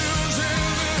angels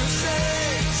and the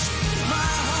saints,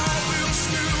 my heart will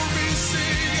still be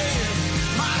singing.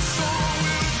 My soul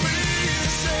will be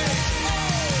saved.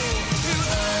 Oh,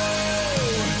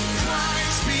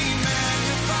 Christ be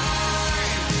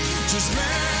magnified. Just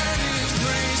let his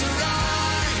praise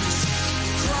arise.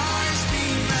 Christ be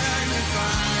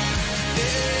magnified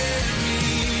in me.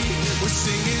 We're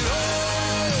singing, oh,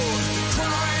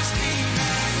 Christ be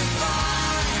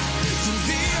magnified from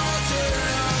the altar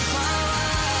of my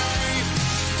life.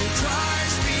 And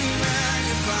Christ be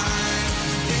magnified.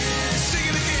 Yeah, sing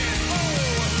it again.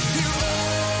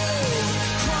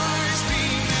 Christ be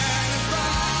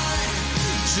magnified.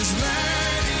 Just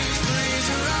let his praise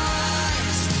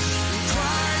arise.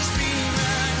 Christ be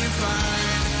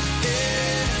magnified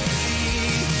in me.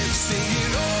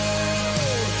 Singing, oh,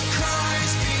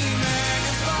 Christ be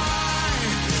magnified.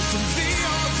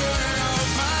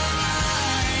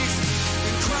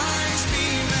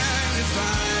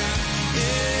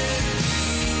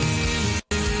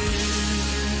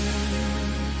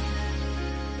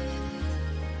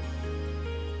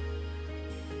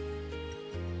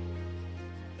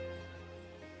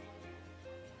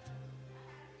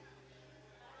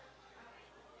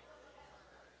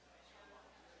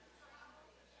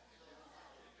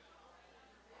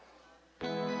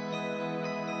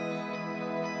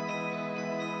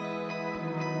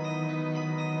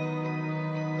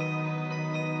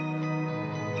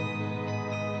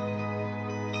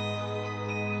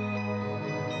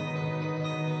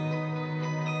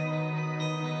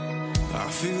 I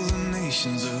feel the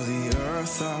nations of the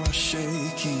earth are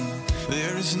shaking.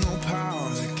 There is no power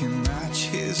that can match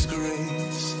His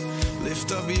grace.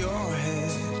 Lift up your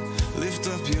head, lift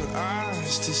up your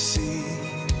eyes to see.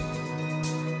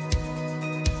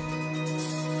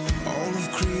 All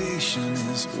of creation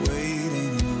is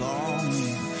waiting and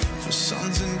longing for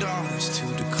sons and daughters to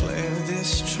declare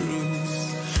this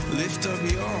truth. Lift up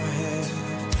your head,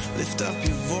 lift up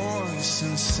your voice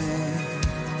and sing.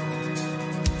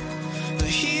 That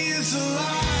He is a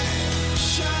light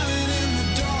shining in the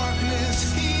darkness.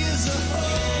 He is a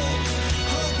hope,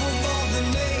 hope of all the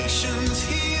nations.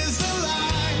 He is a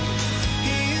light,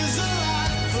 He is a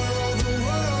light for all the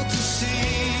world to see.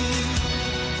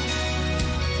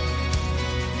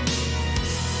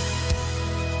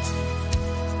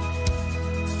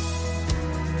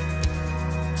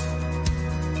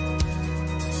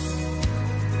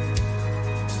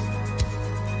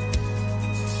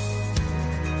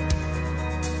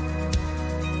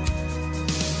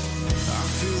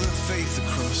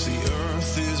 Across the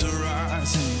earth is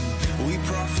arising. We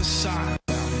prophesy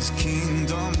about His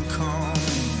kingdom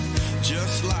coming,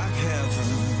 just like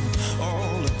heaven,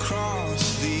 all across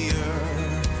the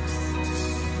earth.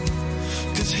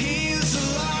 'Cause He is a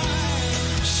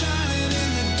light shining in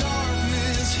the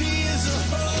darkness. He is a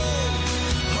hope,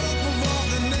 hope of all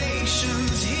the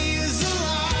nations. He is a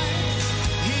light,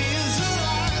 He is a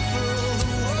light for all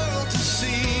the world to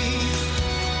see.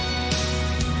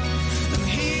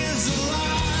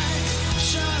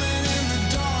 Shining in the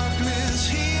darkness,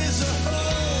 He is a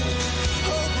hope,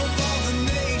 hope of all the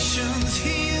nations.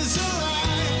 He is a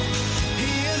light,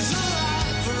 He is a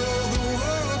light for all the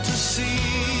world to see.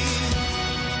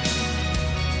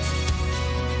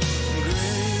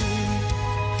 Great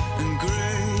and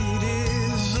great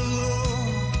is the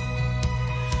Lord,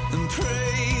 and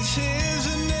praise His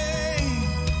name,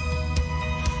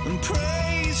 and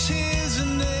praise His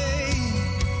name.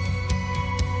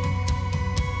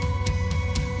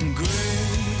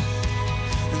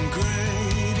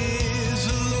 Great is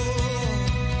the Lord,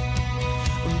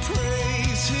 and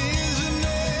praise His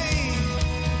name,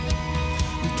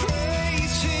 and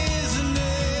praise His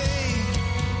name.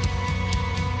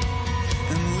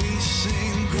 And we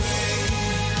sing great,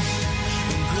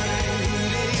 and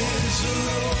great is the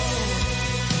Lord,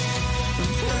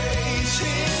 and praise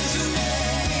His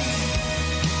name,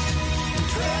 and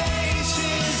praise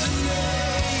His name.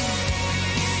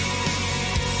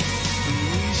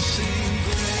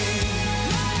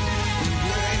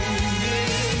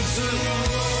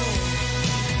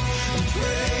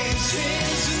 Praise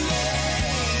His name,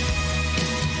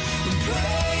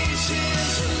 praise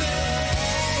His name.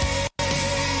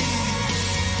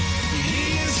 He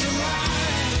is a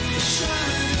light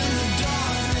shining in the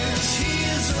darkness. He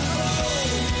is a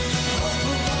hope, hope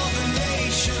of all the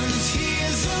nations. He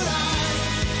is a light,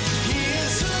 He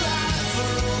is a light for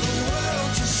all the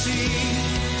world to see.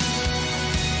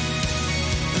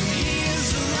 And He is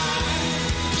a light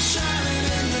shining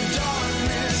in the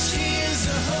darkness. He is a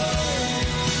hope.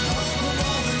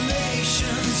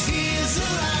 He is a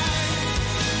light,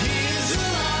 He is a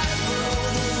light for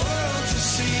all the world to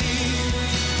see.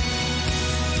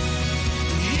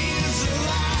 He is a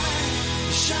light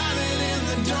shining in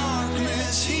the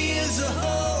darkness. He is a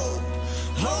hope,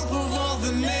 hope of all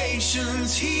the nations.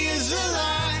 He is a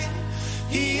light,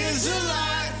 He is a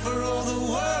light for all the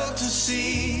world to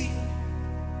see.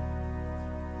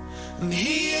 And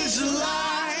He is a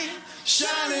light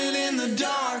shining in the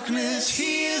darkness.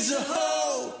 He is a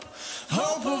hope,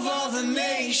 hope of all the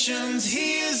nations.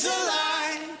 He is a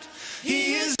light,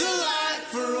 He is a light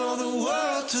for all the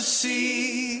world to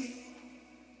see.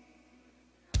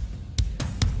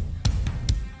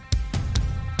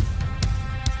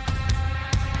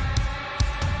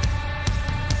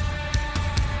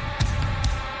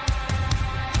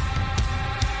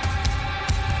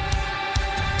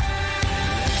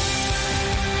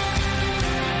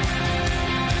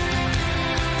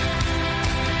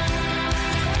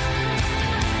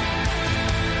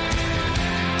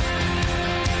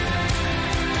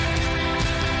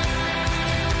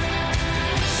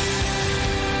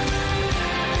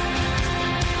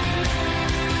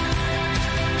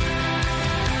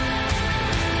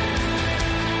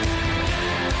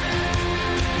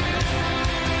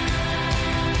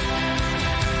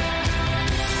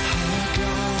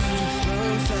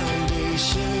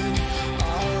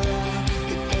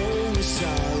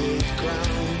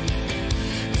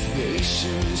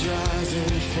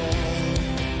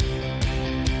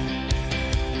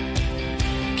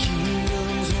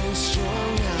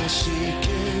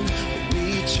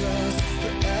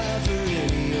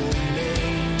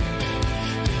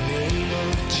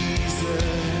 Jesus.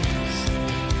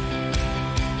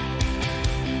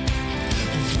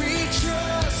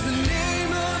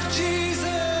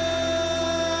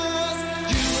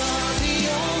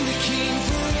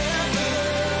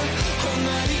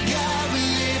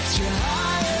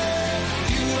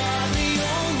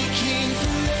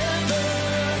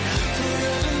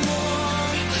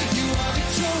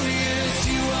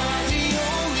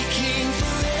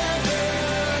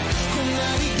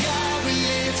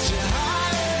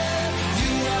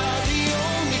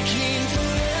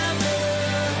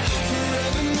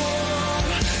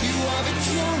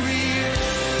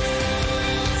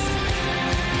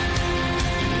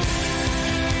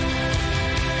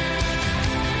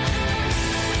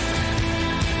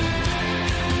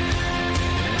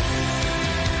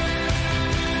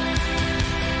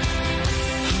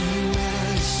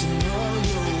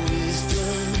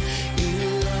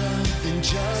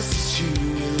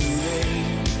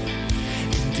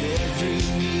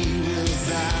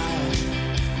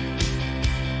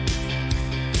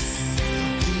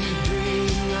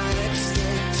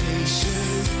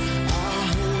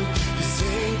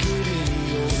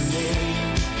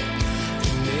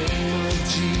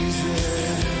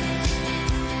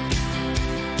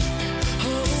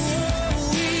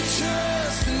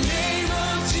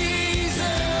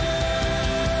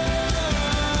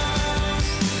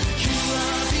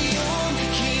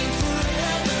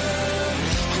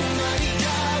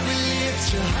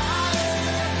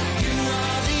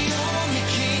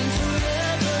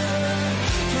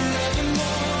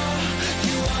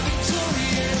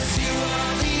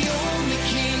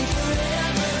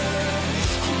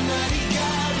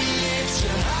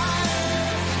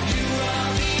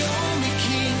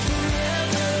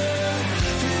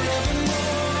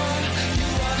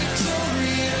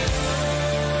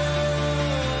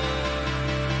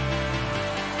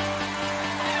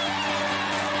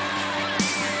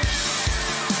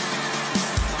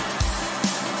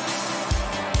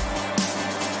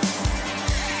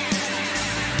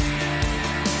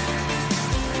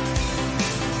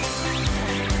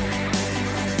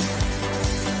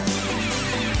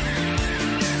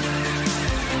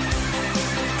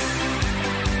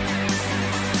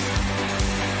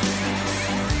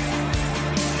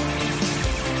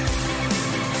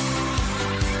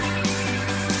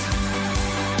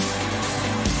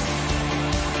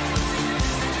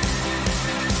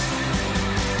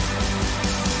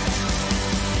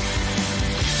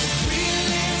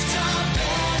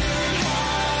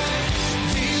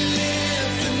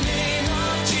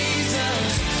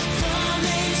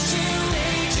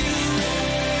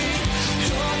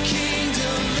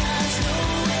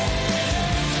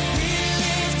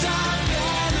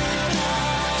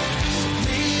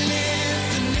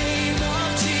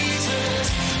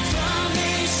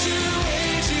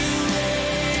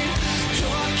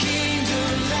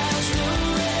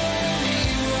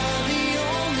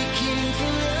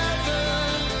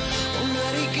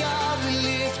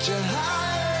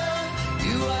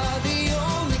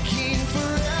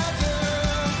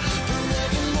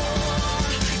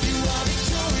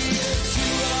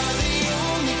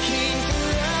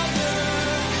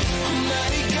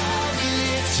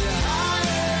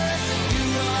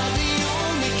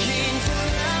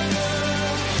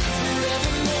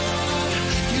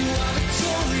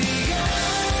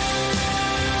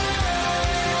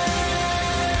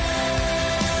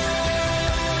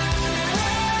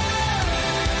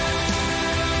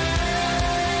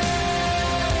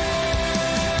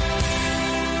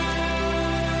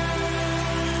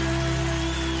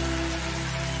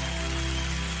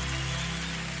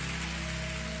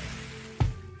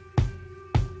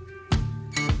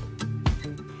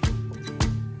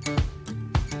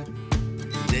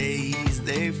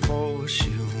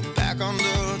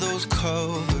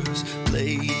 covers,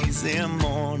 lazy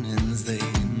mornings, they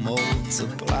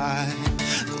multiply.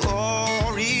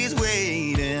 Glory's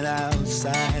waiting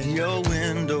outside your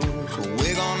window. So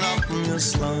wake on up from your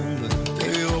slumber,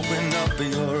 baby, open up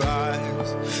your eyes.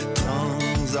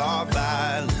 Tongues are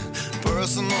violent,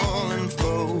 personal and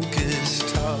focused,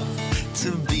 tough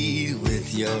to be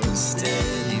with your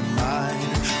steady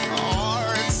mind.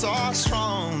 Hearts are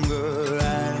stronger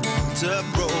and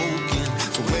broken.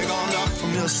 So wake on up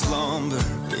from your slumber,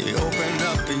 baby, open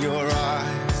up your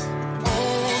eyes.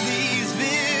 All these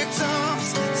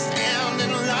victims stand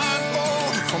in line for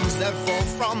crumbs that fall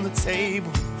from the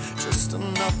table, just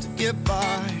enough to get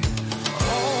by.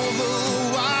 All the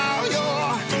while your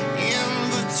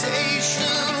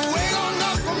invitation, wake on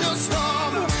up from your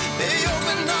slumber, baby,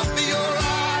 open up your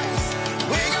eyes.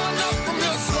 Wake on up from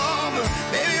your slumber,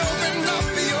 baby, open up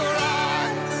your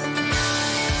eyes.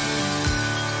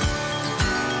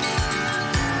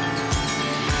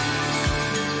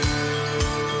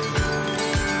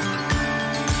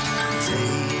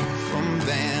 Take from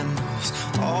vandals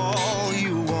all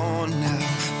you want now.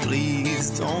 Please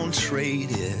don't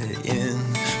trade it in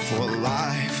for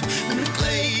life.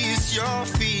 Replace your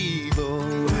fever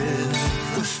with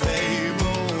the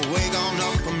fable. Wake on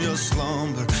up from your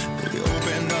slumber, baby,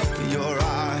 open up your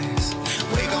eyes.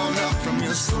 Wake on up from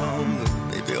your slumber,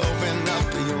 baby, open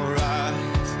up your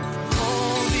eyes.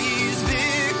 All these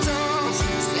victims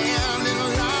stand in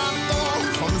line for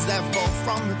crumbs that fall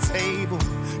from the table,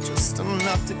 just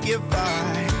enough to get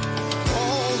by.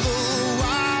 All the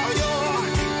while your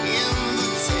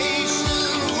invitation,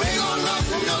 wake on up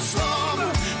from your slumber,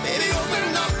 baby, open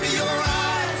up your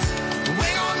eyes.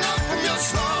 Wake on up from your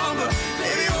slumber,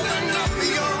 baby, open up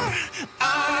your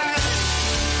eyes.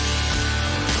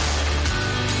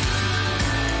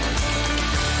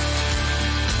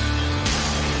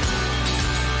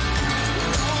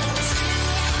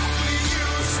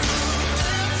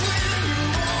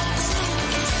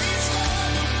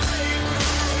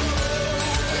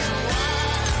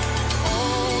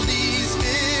 All these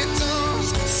victims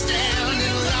stand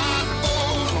in line for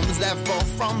crumbs that fall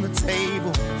from the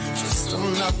table, just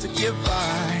enough to get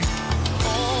by.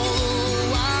 All the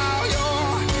while your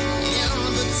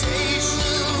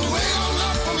invitation, wake on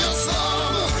up from your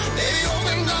slumber, baby,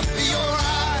 open up your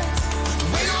eyes.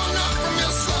 Wake on up from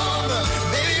your slumber,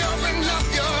 baby, open up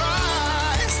your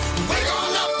eyes. Wake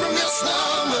on up from your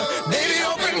slumber, baby,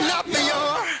 open up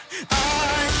your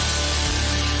eyes.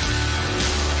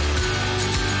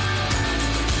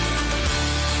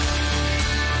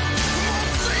 Come on,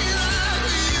 sing like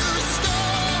we used to.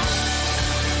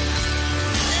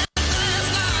 Dance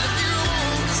like you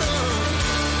want to.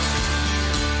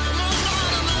 Come on,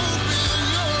 Lord, and open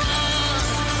your eyes.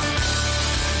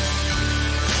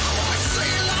 I wanna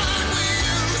sing like we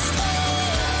used to.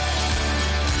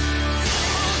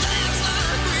 Come on, dance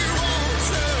like we want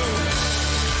to.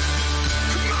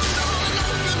 Come on, Lord, and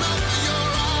open up your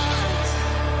eyes.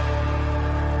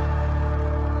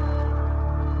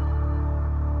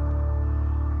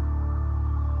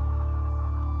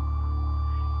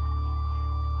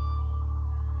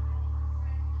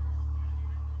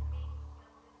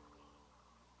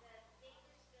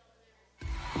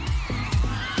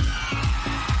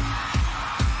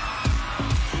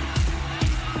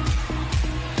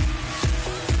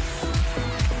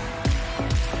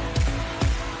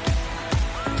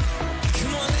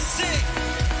 Come on, let's sing.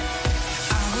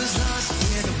 I was lost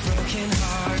with a broken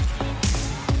heart.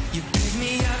 You picked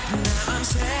me up, now I'm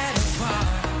set apart.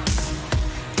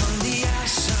 From the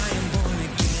ash I am born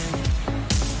again,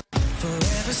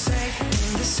 forever safe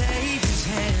in the Savior's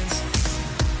hands.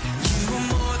 You are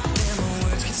more than my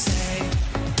words could say.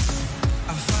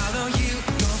 I follow you,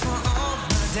 go for all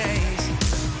my days.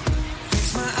 Fix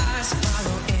my eyes,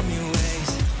 follow in your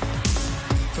ways.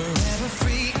 Forever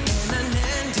free in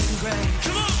unending grace.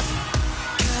 Come on!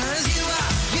 'Cause you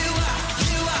are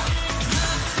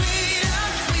my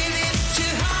freedom. We lift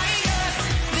you higher,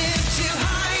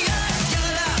 Your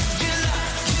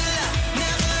love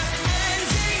never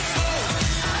ending. Oh,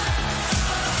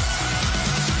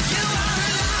 you are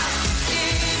alive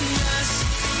in us.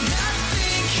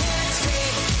 Nothing can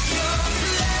take your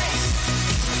place.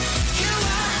 You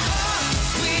are all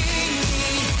we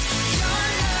need. Your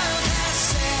love has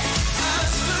set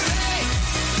us free.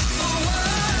 Oh,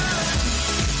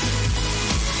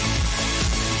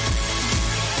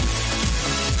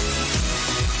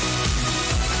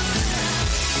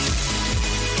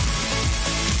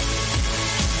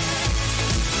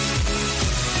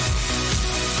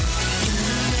 in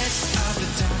the midst of the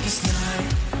darkest night,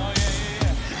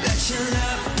 let your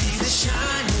love be the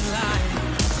shining light,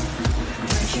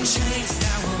 breaking chains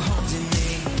that were holding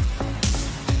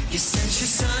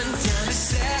sun down to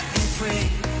set me free.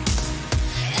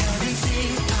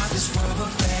 Everything of this world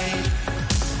will fade.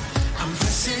 I'm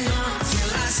pressing on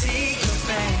till I see your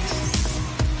face.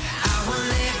 I will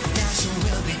live that your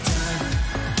will be done.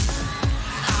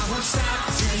 I won't stop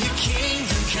till your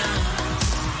kingdom come.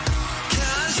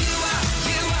 'Cause you are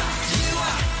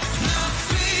my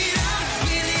freedom.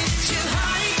 We lift you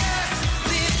higher,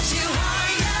 lift you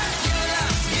higher. Your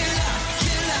love, your love,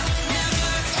 your love,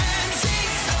 never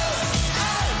ending. Oh,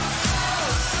 oh, oh.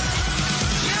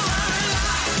 You are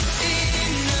alive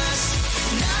in us.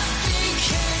 Nothing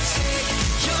can take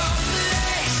your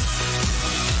place.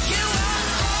 You are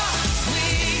all we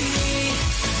need.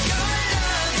 Your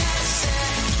love has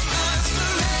set us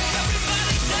free.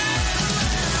 Everybody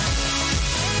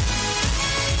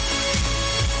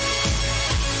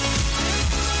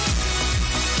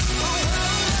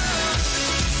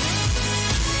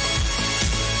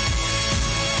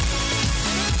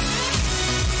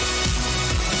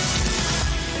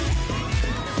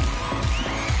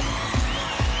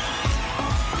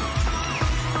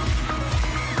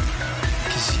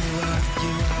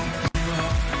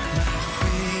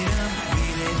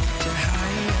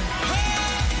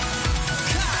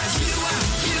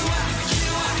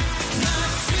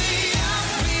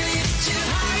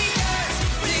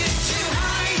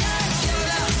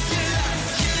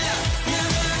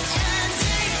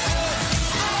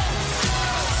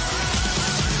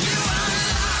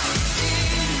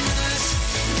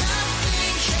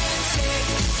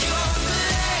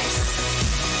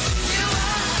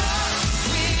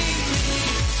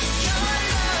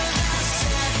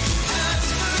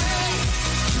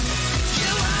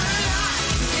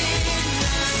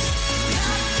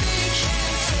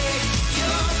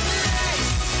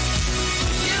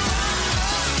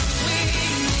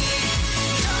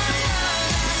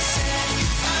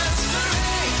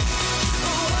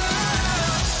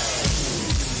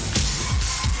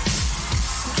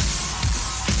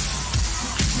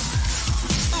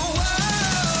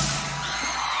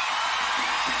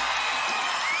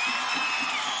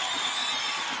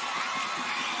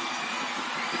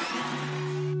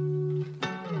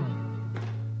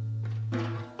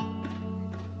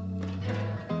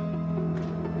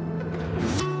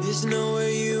There's nowhere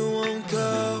you won't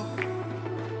go,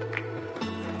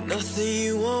 nothing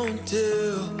you won't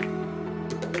do,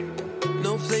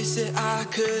 no place that I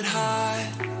could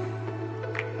hide.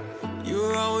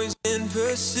 You're always in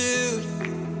pursuit.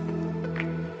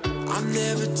 I'm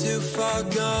never too far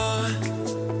gone,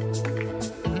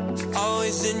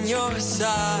 always in your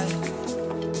side.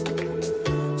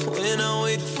 When I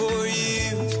wait for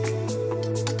you,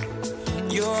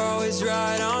 you're always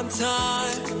right on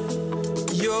time.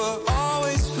 You're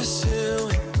always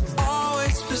pursuing,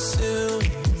 always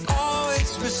pursuing, always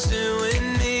pursuing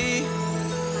me.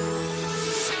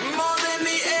 More than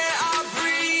the air I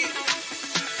breathe,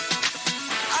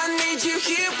 I need you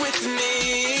here with me.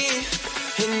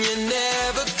 And you're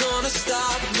never gonna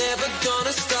stop, never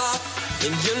gonna stop.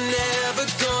 And you're never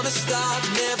gonna stop,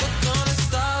 never gonna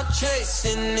stop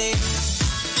chasing me.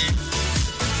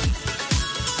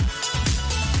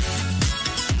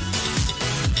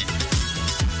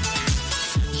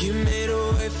 You made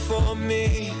a way for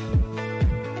me,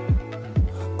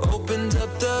 opened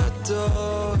up the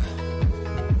door.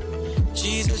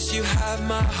 Jesus, you have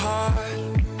my heart,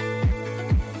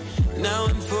 now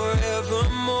and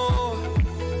forevermore.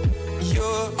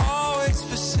 You're always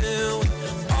pursuing,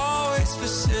 always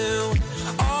pursuing,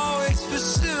 always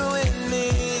pursuing me.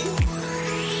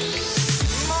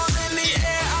 More than the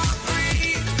air I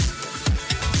breathe,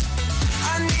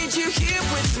 I need you here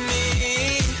with me.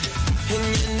 And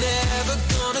you're never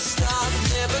gonna stop,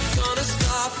 never gonna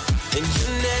stop. And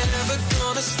you're never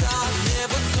gonna stop,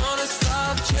 never gonna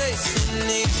stop chasing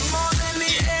me. More than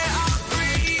the air I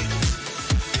breathe,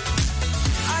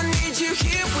 I need you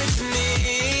here with me.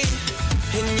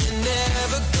 And you're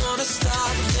never gonna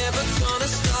stop, never gonna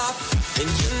stop. And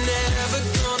you're never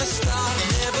gonna stop,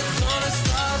 never gonna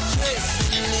stop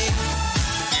chasing me.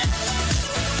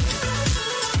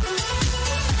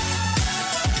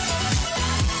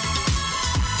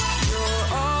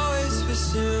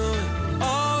 Pursuing,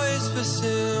 always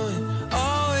pursuing,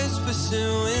 always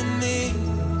pursuing me.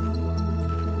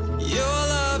 Your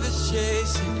love is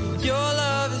chasing, your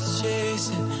love is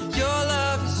chasing, your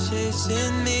love is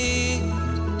chasing me.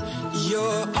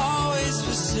 You're always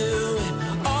pursuing.